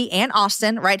Haiti and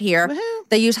Austin right here. Woohoo.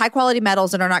 They use high quality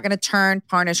metals that are not going to turn,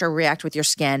 tarnish, or react with your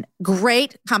skin.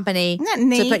 Great company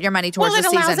to put your money towards this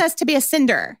season. Well, it allows us to be a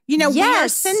sender. We are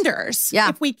senders. Yeah.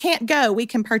 If we can't go, we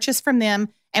can purchase from them.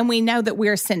 And we know that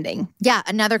we're sending. Yeah,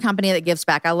 another company that gives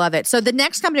back. I love it. So the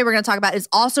next company we're going to talk about is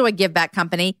also a give back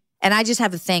company. And I just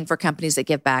have a thing for companies that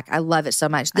give back. I love it so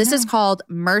much. This is called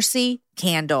Mercy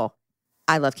Candle.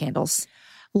 I love candles.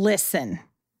 Listen,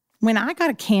 when I got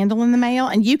a candle in the mail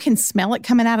and you can smell it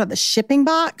coming out of the shipping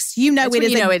box, it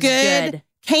is a good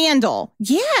candle.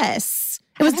 Yes.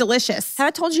 It was delicious. Have I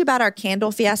told you about our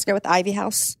candle fiasco with Ivy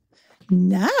House?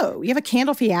 No. You have a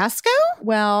candle fiasco?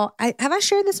 Well, have I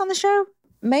shared this on the show?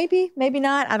 Maybe, maybe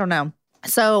not. I don't know.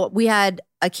 So we had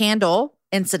a candle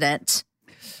incident.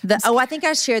 I think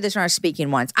I shared this when I was speaking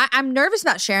once. I'm nervous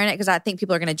about sharing it because I think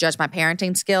people are going to judge my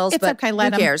parenting skills. It's but okay. Who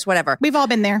cares? Whatever. We've all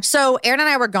been there. So Aaron and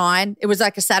I were gone. It was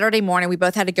like a Saturday morning. We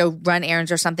both had to go run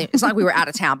errands or something. It's not like we were out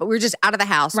of town, but we were just out of the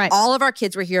house. Right. All of our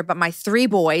kids were here, but my 3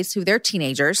 boys, who they're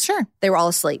teenagers, sure, they were all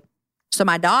asleep. So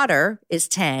my daughter is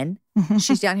 10.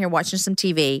 She's down here watching some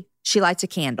TV. She lights a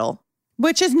candle.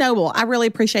 Which is noble. I really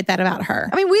appreciate that about her.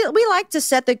 I mean, we like to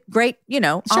set the great,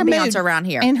 ambiance around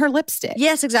here. And her lipstick.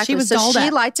 Yes, exactly.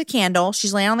 She lights a candle.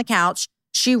 She's laying on the couch.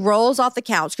 She rolls off the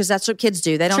couch because that's what kids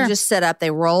do. They don't just sit up. They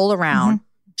roll around.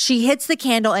 She hits the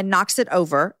candle and knocks it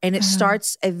over, and it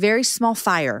starts a very small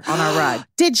fire on our rug.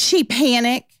 Did she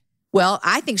panic? Well,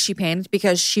 I think she panicked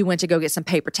because she went to go get some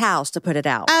paper towels to put it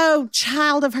out. Oh,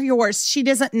 child of yours. She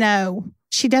doesn't know.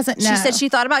 She doesn't know. She said she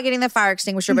thought about getting the fire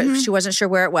extinguisher, but she wasn't sure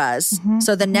where it was.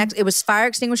 So it was fire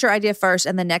extinguisher idea first,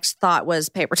 and the next thought was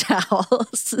paper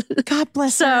towels. God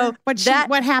bless her.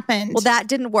 What happened? Well, that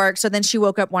didn't work. So then she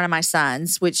woke up one of my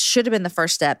sons, which should have been the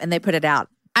first step, and they put it out.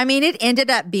 I mean, it ended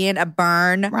up being a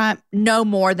burn, no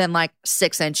more than like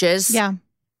 6 inches. Yeah.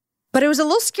 But it was a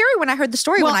little scary when I heard the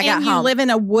story when I got home. You live in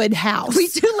a wood house. We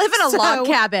do live in a log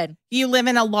cabin. You live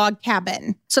in a log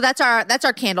cabin. So that's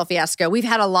our candle fiasco. We've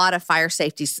had a lot of fire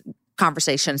safety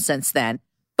conversations since then.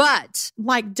 But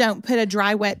don't put a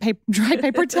dry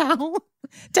paper towel.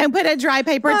 Don't put a dry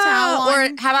paper towel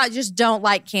on. Or how about just don't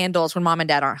light candles when mom and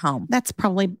dad aren't home? That's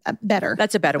probably better.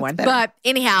 That's a better one. But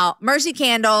anyhow, Mercy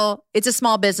Candle, it's a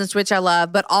small business, which I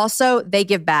love, but also they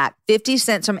give back. 50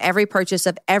 cents from every purchase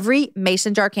of every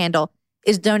mason jar candle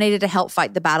is donated to help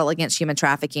fight the battle against human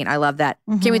trafficking. I love that.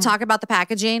 Can we talk about the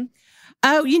packaging?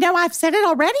 Oh, I've said it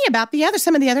already about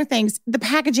some of the other things. The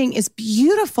packaging is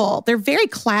beautiful. They're very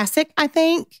classic, I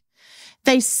think.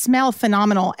 They smell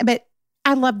phenomenal, but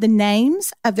I love the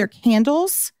names of their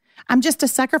candles. I'm just a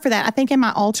sucker for that. I think in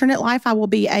my alternate life, I will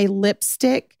be a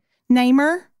lipstick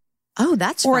namer. Oh,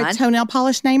 that's fun. Or a toenail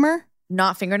polish namer.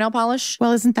 Not fingernail polish?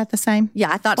 Well, isn't that the same?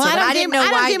 Yeah, I thought so. I didn't know why.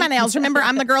 I don't do my nails. Remember,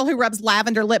 I'm the girl who rubs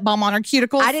lavender lip balm on her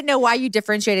cuticles. I didn't know why you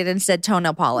differentiated and said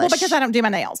toenail polish. Well, because I don't do my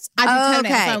nails. I do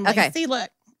toenails only. Okay. See,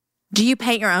 look. Do you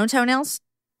paint your own toenails?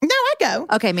 No, I go.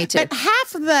 Okay, me too. But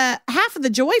half of the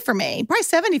joy for me, probably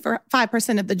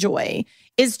 75% of the joy,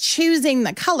 is choosing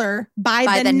the color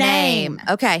by the name.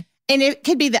 Okay. And it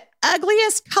could be the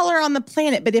ugliest color on the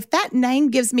planet, but if that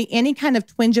name gives me any kind of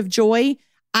twinge of joy,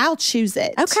 I'll choose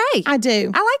it. Okay. I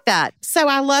do. I like that. So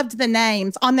I loved the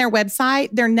names on their website.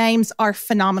 Their names are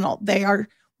phenomenal. They are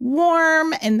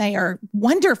warm and they are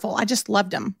wonderful. I just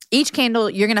loved them. Each candle,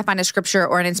 you're going to find a scripture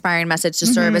or an inspiring message to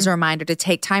serve as a reminder to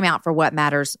take time out for what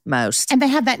matters most. And they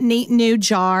have that neat new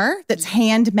jar that's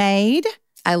handmade.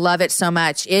 I love it so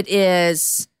much.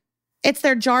 It's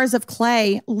their jars of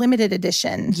clay limited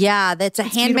edition. Yeah, that's a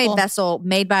handmade vessel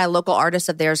made by a local artist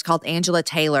of theirs called Angela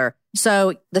Taylor.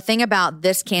 So the thing about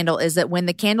this candle is that when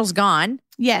the candle's gone,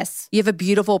 yes, you have a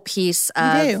beautiful piece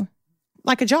of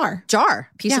Like a jar.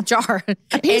 Piece of jar.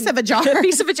 A piece of a jar. A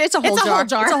piece of a jar. It's a whole jar.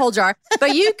 It's a whole jar.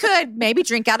 But you could maybe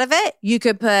drink out of it. You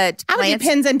could put I would do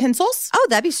pens and pencils. Oh,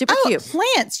 that'd be super cute.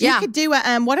 Plants. You could do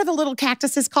what are the little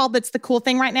cactuses called that's the cool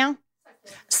thing right now?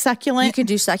 Succulent. You could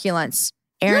do succulents.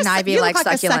 Erin Ivy likes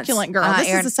like succulents. A succulent girl. This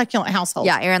is a succulent household.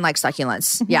 Yeah, Erin likes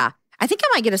succulents. Yeah. I think I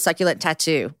might get a succulent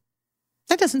tattoo.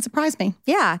 That doesn't surprise me.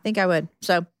 Yeah, I think I would.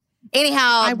 So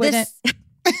anyhow, I wouldn't.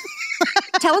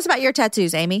 Tell us about your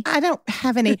tattoos, Amy. I don't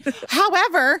have any.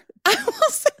 However, I will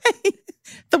say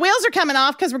the wheels are coming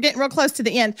off because we're getting real close to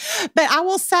the end. But I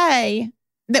will say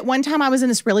that one time I was in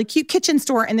this really cute kitchen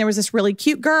store and there was this really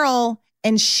cute girl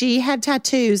and she had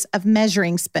tattoos of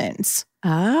measuring spoons.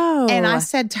 Oh. And I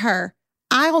said to her,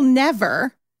 I'll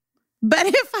never, but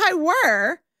if I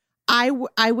were,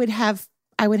 I would have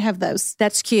those.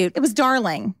 That's cute. It was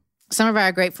darling. Some of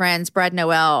our great friends, Brad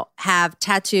Noel, have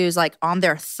tattoos like on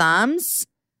their thumbs.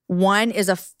 One is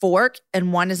a fork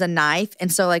and one is a knife. And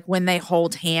so like when they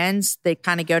hold hands, they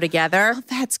kind of go together. Oh,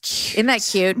 that's cute. Isn't that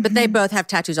cute? But they both have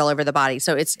tattoos all over the body.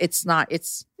 So it's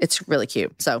really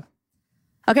cute. So,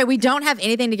 okay, we don't have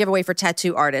anything to give away for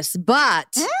tattoo artists, but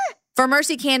for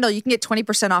Mercy Candle, you can get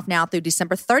 20% off now through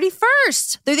December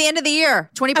 31st, through the end of the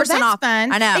year. 20% off.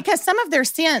 Fun. I know. Because some of their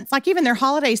scents, like even their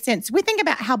holiday scents, we think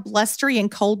about how blustery and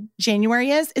cold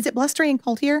January is. Is it blustery and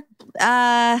cold here?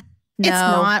 No. It's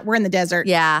not. We're in the desert.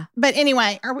 Yeah. But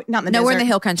anyway, are we not in the desert? No, we're in the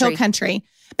hill country. Hill country.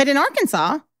 But in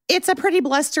Arkansas, it's a pretty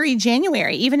blustery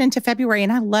January, even into February.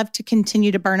 And I love to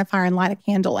continue to burn a fire and light a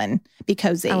candle and be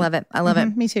cozy. I love it. I love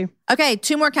it. Me too. Okay,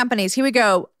 2 more companies. Here we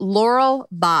go. Laurel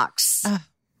Box.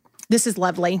 This is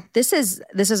lovely. This is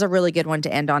a really good one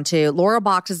to end on too. Laurel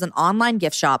Box is an online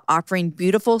gift shop offering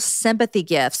beautiful sympathy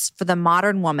gifts for the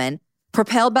modern woman,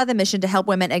 propelled by the mission to help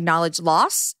women acknowledge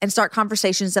loss and start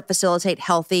conversations that facilitate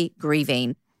healthy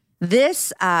grieving.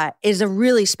 This is a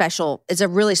really special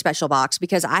box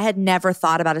because I had never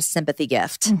thought about a sympathy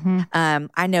gift.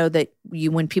 I know that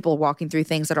when people are walking through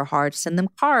things that are hard, send them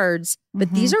cards,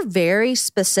 but these are very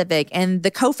specific. And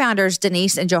the co-founders,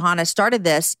 Denise and Johanna, started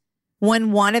this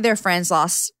when one of their friends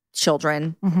lost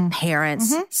children,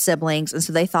 parents, siblings. And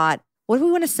so they thought, what do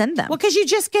we want to send them? Well, because you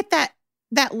just get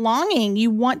that longing.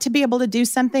 You want to be able to do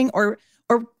something or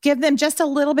give them just a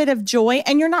little bit of joy.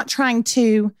 And you're not trying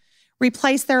to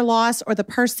replace their loss or the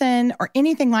person or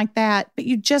anything like that, but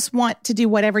you just want to do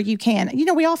whatever you can. You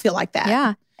know, we all feel like that.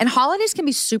 Yeah. And holidays can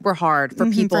be super hard for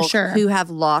people who have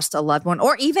lost a loved one,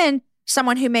 or even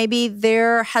someone who maybe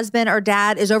their husband or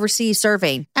dad is overseas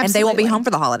serving and they won't be home for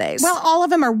the holidays. Well, all of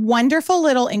them are wonderful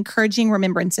little encouraging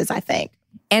remembrances, I think.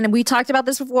 And we talked about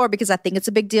this before because I think it's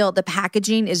a big deal. The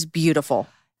packaging is beautiful.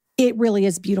 It really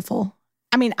is beautiful.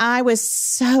 I mean, I was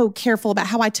so careful about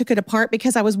how I took it apart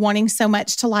because I was wanting so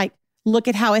much to look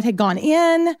at how it had gone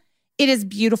in. It is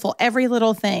beautiful. Every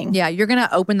little thing. Yeah. You're going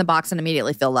to open the box and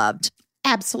immediately feel loved.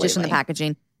 Absolutely. Just from the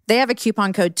packaging. They have a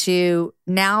coupon code too.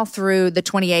 Now through the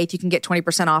 28th, you can get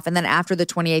 20% off. And then after the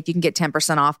 28th, you can get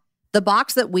 10% off. The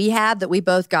box that we had, that we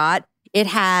both got, it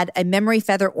had a memory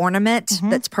feather ornament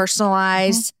that's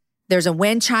personalized. There's a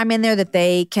wind chime in there that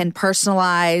they can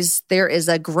personalize. There is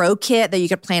a grow kit that you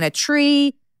could plant a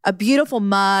tree, a beautiful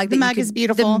mug. The mug is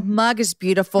beautiful. The mug is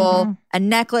beautiful. A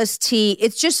necklace, tea.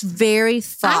 It's just very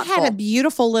thoughtful. I had a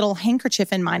beautiful little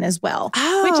handkerchief in mine as well,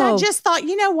 which I just thought,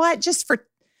 you know what, just for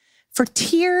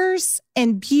tears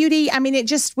and beauty. I mean, it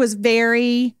just was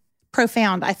very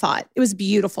profound, I thought. It was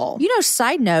beautiful. You know,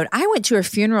 side note, I went to a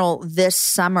funeral this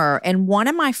summer and one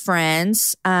of my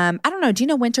friends, I don't know, do you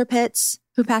know Winter Pitts,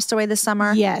 who passed away this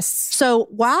summer? Yes. So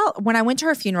when I went to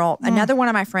her funeral, another one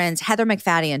of my friends, Heather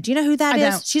McFadden, do you know who that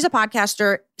is? She's a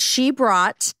podcaster. She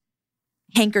brought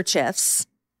handkerchiefs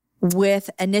with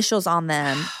initials on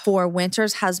them for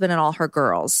Winter's husband and all her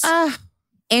girls.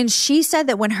 And she said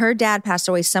that when her dad passed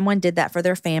away, someone did that for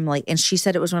their family. And she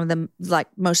said it was one of the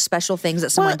most special things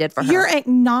that someone did for her. You're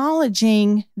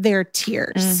acknowledging their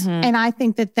tears. And I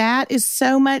think that is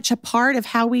so much a part of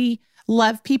how we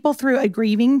love people through a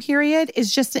grieving period,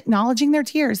 is just acknowledging their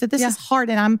tears, that this is hard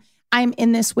and I'm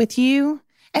in this with you.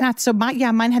 And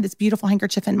mine had this beautiful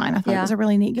handkerchief in mine. I thought it was a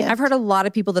really neat gift. I've heard a lot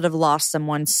of people that have lost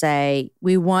someone say,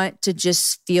 we want to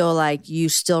just feel like you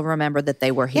still remember that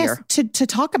they were here. Yes, to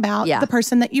talk about the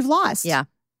person that you've lost. Yeah.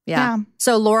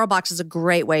 So Laurel Box is a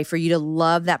great way for you to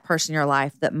love that person in your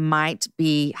life that might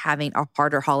be having a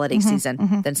harder holiday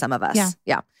season than some of us.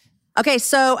 Yeah. Okay,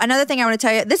 so another thing I want to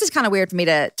tell you, this is kind of weird for me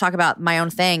to talk about my own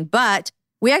thing, but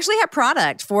we actually have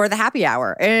product for the happy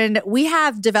hour. And we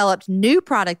have developed new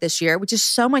product this year, which is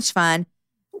so much fun.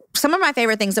 Some of my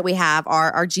favorite things that we have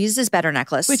are our Jesus is Better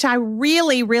necklace. Which I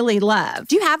really, really love.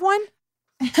 Do you have one?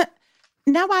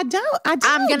 No, I don't.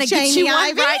 I'm going to get you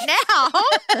one right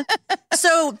now.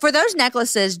 So for those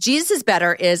necklaces, Jesus is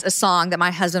Better is a song that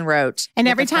my husband wrote. And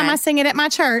every time I sing it at my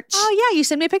church. Oh, yeah. You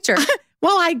send me a picture.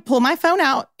 Well, I pull my phone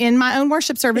out in my own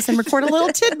worship service and record a little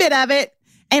tidbit of it.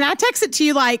 And I text it to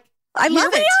you like, I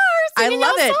love it. I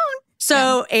love it. Song.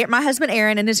 So my husband,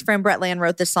 Aaron, and his friend, Brett Land,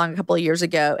 wrote this song a couple of years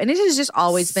ago. And it has just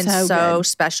always been so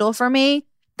special for me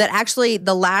that actually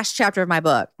the last chapter of my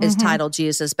book is titled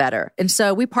Jesus is Better. And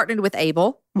so we partnered with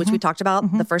Able, which we talked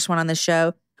about, the first one on this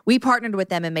show. We partnered with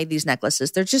them and made these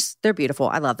necklaces. They're beautiful.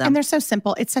 I love them. And they're so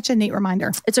simple. It's such a neat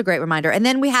reminder. It's a great reminder. And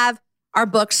then we have our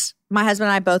books. My husband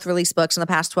and I both released books in the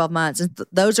past 12 months. And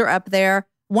those are up there.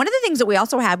 One of the things that we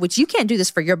also have, which you can't do this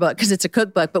for your book because it's a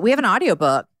cookbook, but we have an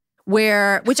audiobook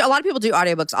which a lot of people do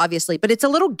audiobooks, obviously, but it's a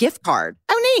little gift card.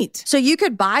 Oh, neat. So you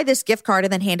could buy this gift card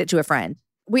and then hand it to a friend.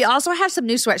 We also have some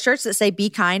new sweatshirts that say Be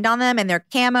Kind on them, and they're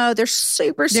camo. They're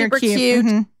super cute.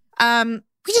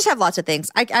 We just have lots of things.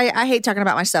 I hate talking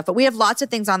about my stuff, but we have lots of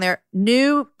things on there.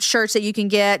 New shirts that you can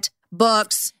get,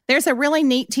 books. There's a really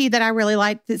neat tee that I really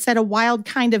liked that said A Wild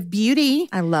Kind of Beauty.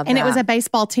 I love that. And it was a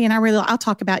baseball tee, and I'll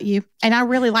talk about you. And I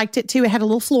really liked it too. It had a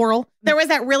little floral. There was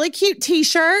that really cute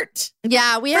t-shirt.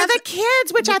 Yeah, we have for the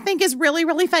kids, which I think is really,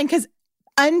 really fun because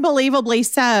unbelievably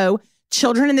so,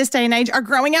 children in this day and age are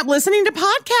growing up listening to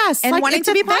podcasts. And wanting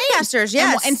to be podcasters,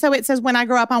 yes. And so it says, when I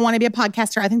grow up, I want to be a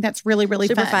podcaster. I think that's really, really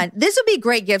super fun. This would be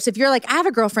great gifts if you're like, I have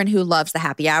a girlfriend who loves the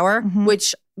happy hour,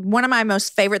 which one of my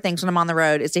most favorite things when I'm on the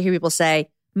road is to hear people say,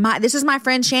 this is my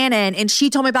friend Shannon, and she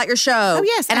told me about your show. Oh,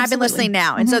 yes, and I've been listening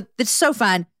now. And so it's so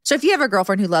fun. So if you have a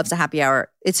girlfriend who loves a happy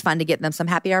hour, it's fun to get them some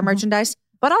happy hour merchandise.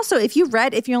 But also, if you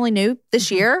read If You Only Knew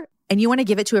this year and you want to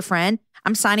give it to a friend,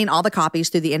 I'm signing all the copies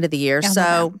through the end of the year.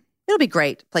 So it'll be a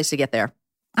great place to get there.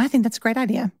 I think that's a great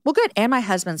idea. Well, good. And my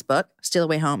husband's book, Steal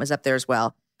Away Home, is up there as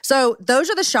well. So those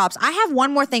are the shops. I have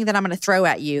one more thing that I'm going to throw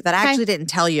at you that I actually didn't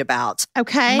tell you about.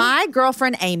 Okay. My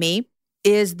girlfriend, Amy,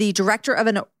 is the director of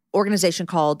an organization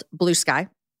called Blue Sky.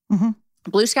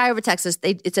 Blue Sky over Texas.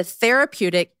 It's a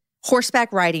therapeutic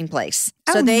horseback riding place.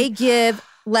 So they give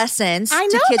lessons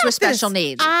to kids with special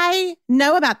needs. I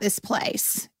know about this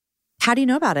place. How do you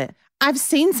know about it? I've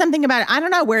seen something about it. I don't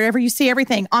know, wherever you see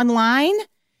everything. Online,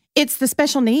 it's the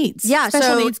special needs. Yeah.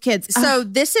 Special needs kids. So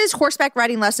this is horseback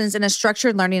riding lessons in a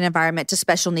structured learning environment to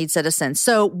special needs citizens.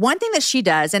 So one thing that she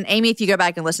does, and Amy, if you go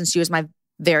back and listen, she was my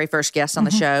very first guest on the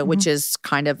show, which is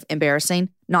kind of embarrassing.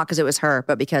 Not because it was her,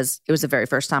 but because it was the very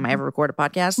first time I ever recorded a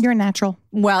podcast. You're a natural.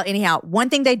 Well, anyhow, one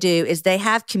thing they do is they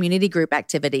have community group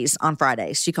activities on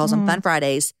Fridays. She calls them Fun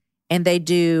Fridays. And they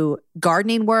do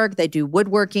gardening work. They do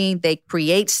woodworking. They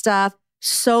create stuff.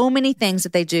 So many things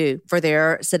that they do for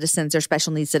their citizens, their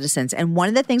special needs citizens. And one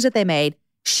of the things that they made,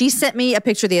 she sent me a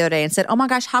picture the other day and said, oh my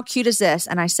gosh, how cute is this?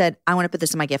 And I said, I want to put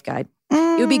this in my gift guide.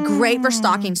 It would be great for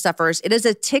stocking stuffers. It is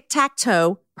a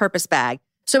tic-tac-toe purpose bag.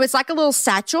 So it's like a little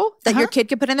satchel that your kid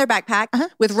can put in their backpack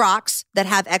with rocks that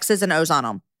have X's and O's on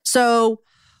them. So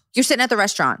you're sitting at the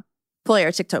restaurant, pull out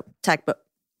your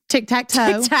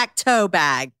tic-tac-toe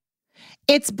bag.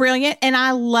 It's brilliant. And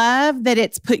I love that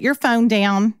it's put your phone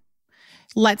down.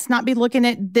 Let's not be looking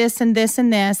at this and this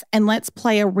and this. And let's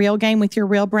play a real game with your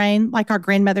real brain like our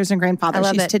grandmothers and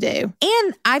grandfathers used to do.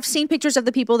 And I've seen pictures of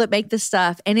the people that make this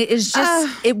stuff. And it is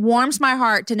just, it warms my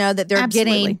heart to know that they're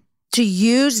getting to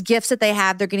use gifts that they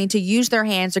have. They're getting to use their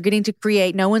hands. They're getting to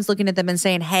create. No one's looking at them and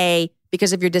saying, hey,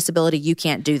 because of your disability, you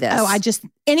can't do this. Oh,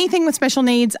 anything with special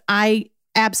needs, I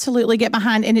absolutely get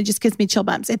behind, and it just gives me chill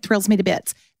bumps. It thrills me to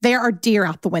bits. There are deer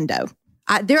out the window.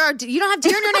 You don't have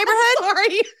deer in your neighborhood?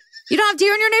 Sorry. You don't have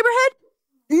deer in your neighborhood?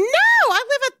 No, I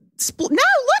live no,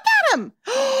 look at them.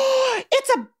 It's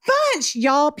a bunch.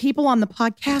 Y'all, people on the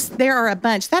podcast, there are a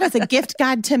bunch. That is a gift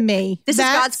guide to me. That's is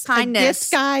God's kindness. A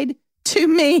gift guide to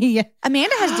me.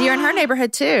 Amanda has deer in her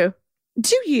neighborhood too.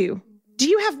 Do you? Do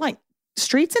you have like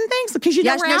streets and things? Because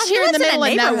we're out here in the middle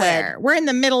of nowhere. We're in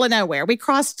the middle of nowhere. We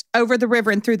crossed over the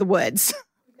river and through the woods.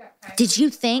 Did you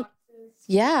think?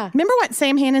 Yeah. Remember what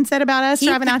Sam Hannon said about us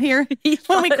driving out here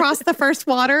when we crossed the first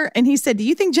water? And he said, do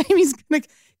you think Jamie's going to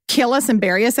kill us and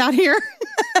bury us out here?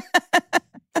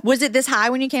 Was it this high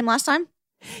when you came last time?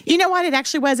 You know what? It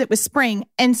actually was. It was spring.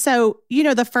 And so,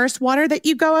 the first water that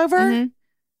you go over,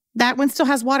 that one still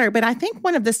has water. But I think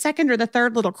one of the second or the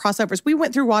third little crossovers, we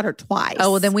went through water twice.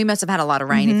 Oh, well, then we must have had a lot of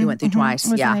rain if you went through twice.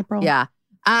 It was in April. Yeah.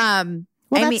 Well,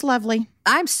 Amy, that's lovely.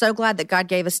 I'm so glad that God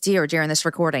gave us deer during this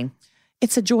recording.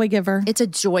 It's a joy giver. It's a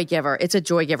joy giver. It's a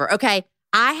joy giver. Okay.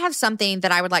 I have something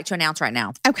that I would like to announce right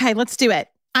now. Okay, let's do it.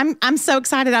 I'm so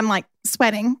excited. I'm like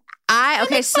sweating.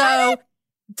 So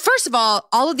first of all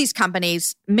of these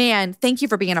companies, man, thank you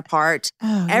for being a part.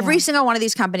 Every single one of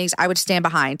these companies I would stand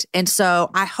behind. And so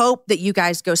I hope that you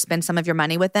guys go spend some of your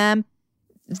money with them.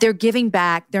 They're giving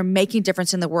back. They're making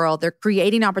difference in the world. They're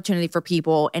creating opportunity for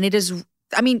people. And it is,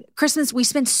 I mean, Christmas, we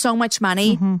spend so much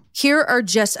money. Here are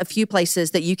just a few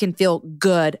places that you can feel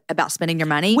good about spending your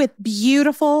money. With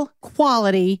beautiful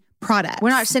quality products. We're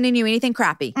not sending you anything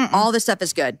crappy. All this stuff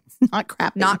is good. Not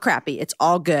crappy. Not crappy. It's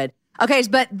all good. Okay,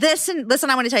 but listen,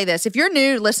 I want to tell you this. If you're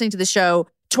new listening to the show,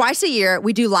 twice a year,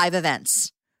 we do live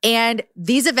events. And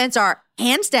these events are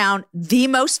hands down the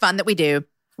most fun that we do.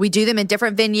 We do them in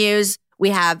different venues.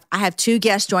 I have 2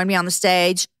 guests join me on the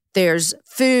stage. There's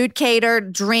food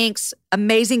catered, drinks,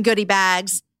 amazing goodie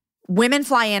bags. Women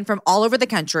fly in from all over the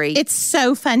country. It's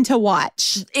so fun to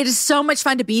watch. It is so much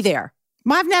fun to be there.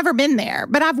 I've never been there,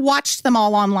 but I've watched them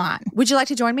all online. Would you like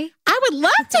to join me? I would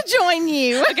love to join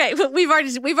you. Okay, we've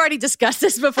already discussed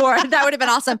this before. That would have been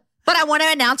awesome. But I want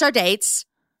to announce our dates.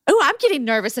 Oh, I'm getting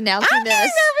nervous announcing this. I'm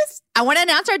getting nervous. I want to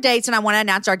announce our dates and I want to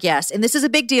announce our guests. And this is a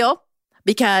big deal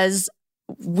because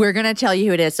we're going to tell you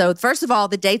who it is. So first of all,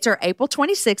 the dates are April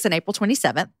 26th and April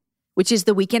 27th, which is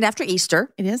the weekend after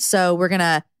Easter. It is. So we're going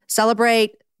to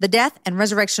celebrate the death and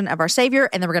resurrection of our Savior.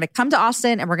 And then we're going to come to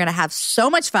Austin and we're going to have so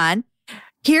much fun.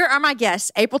 Here are my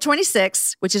guests. April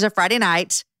 26th, which is a Friday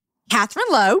night, Catherine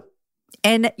Lowe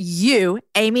and you,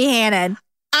 Amy Hannon.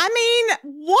 I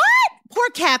mean, what? Poor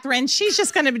Catherine. She's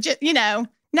just going to,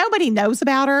 nobody knows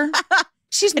about her.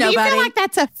 She's nobody. Do you feel like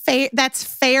that's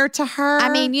fair to her? I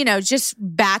mean, just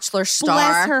Bachelor star.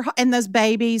 Bless her and those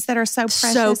babies that are so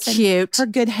precious. So cute. Her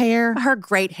good hair. Her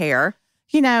great hair.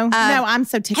 No, I'm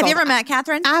so tickled. Have you ever met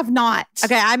Catherine? I have not.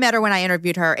 Okay, I met her when I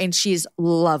interviewed her, and she's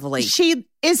lovely. She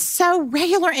is so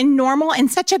regular and normal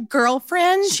and such a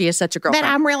girlfriend. She is such a girlfriend.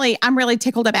 That I'm really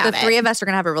tickled about it. The 3 of us are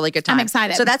going to have a really good time. I'm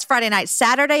excited. So that's Friday night.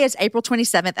 Saturday is April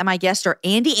 27th, and my guests are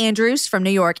Andy Andrews from New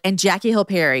York and Jackie Hill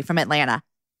Perry from Atlanta.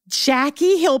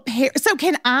 Jackie Hill Perry. So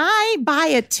can I buy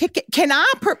a ticket? Can I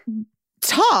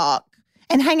talk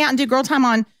and hang out and do girl time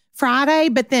on Friday,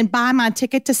 but then buy my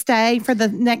ticket to stay for the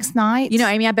next night?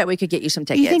 Amy, I bet we could get you some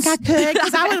tickets. You think I could?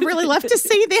 Because I would really love to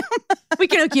see them. We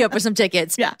can hook you up with some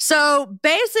tickets. Yeah. So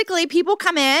basically, people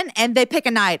come in and they pick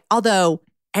a night. Although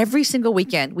every single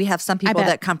weekend, we have some people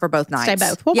that come for both nights. Stay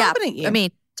both. Well, why wouldn't you? I mean,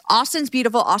 Austin's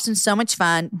beautiful. Austin's so much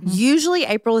fun. Usually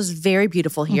April is very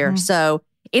beautiful here. So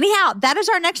anyhow, that is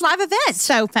our next live event.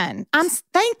 So fun.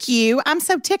 Thank you. I'm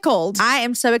so tickled. I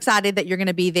am so excited that you're going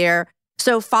to be there.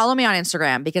 So follow me on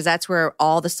Instagram because that's where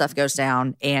all the stuff goes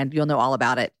down and you'll know all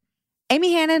about it.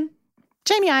 Amy Hannon.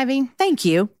 Jamie Ivey. Thank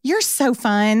you. You're so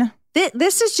fun.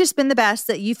 This has just been the best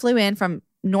that you flew in from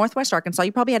Northwest Arkansas.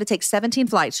 You probably had to take 17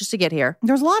 flights just to get here.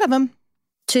 There's a lot of them.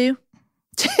 2?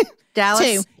 Dallas?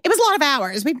 2. It was a lot of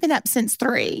hours. We've been up since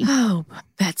 3. Oh,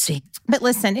 Betsy. But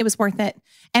listen, it was worth it.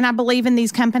 And I believe in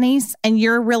these companies and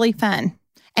you're really fun.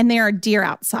 And there are deer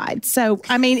outside. So,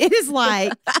 I mean, it is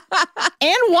like,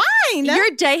 and wine. Your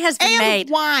day has been made. And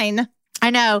wine. I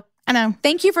know.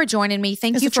 Thank you for joining me.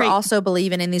 Thank you for treat. also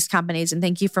believing in these companies. And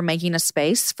thank you for making a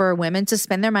space for women to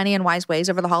spend their money in wise ways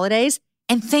over the holidays.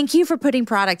 And thank you for putting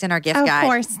product in our gift guide. Of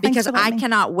course. Because I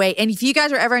cannot wait. And if you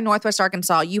guys are ever in Northwest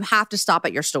Arkansas, you have to stop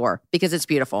at your store because it's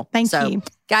beautiful. Thank you.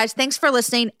 Guys, thanks for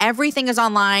listening. Everything is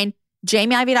online.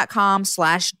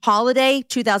 JamieIvey.com/holiday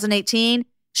 2018.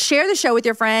 Share the show with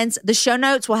your friends. The show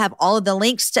notes will have all of the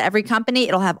links to every company.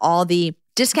 It'll have all the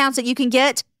discounts that you can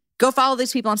get. Go follow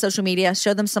these people on social media.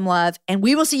 Show them some love. And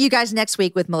we will see you guys next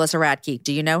week with Melissa Radke.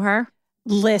 Do you know her?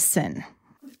 Listen,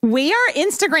 we are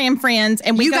Instagram friends.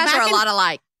 And you guys are a lot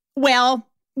alike. Well,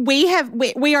 we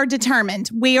are determined.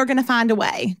 We are going to find a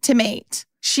way to meet.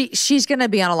 She's going to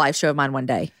be on a live show of mine one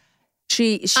day.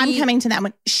 I'm coming to that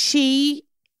one.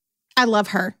 I love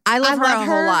her. I love her a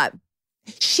whole lot.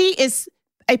 She is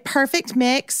a perfect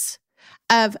mix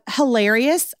of hilarity,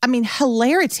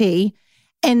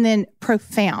 and then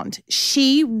profound.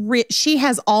 She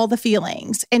has all the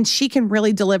feelings, and she can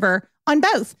really deliver on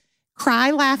both.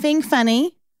 Cry, laughing,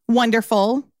 funny,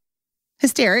 wonderful,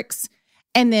 hysterics,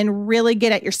 and then really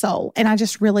get at your soul. And I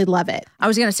just really love it. I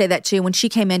was going to say that too. When she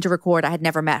came in to record, I had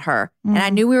never met her. And I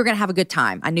knew we were going to have a good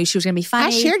time. I knew she was going to be funny.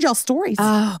 I shared y'all stories.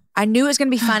 Oh, I knew it was going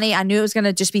to be funny. I knew it was going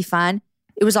to just be fun.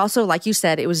 It was also, like you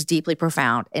said, it was deeply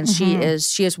profound. And she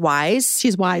is wise.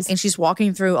 She's wise. And she's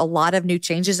walking through a lot of new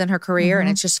changes in her career. And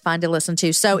it's just fun to listen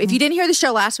to. So if you didn't hear the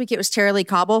show last week, it was Tara Lee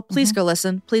Cobble. Please go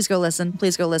listen. Please go listen.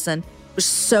 Please go listen. It was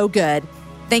so good.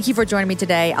 Thank you for joining me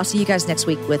today. I'll see you guys next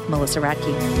week with Melissa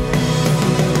Radke.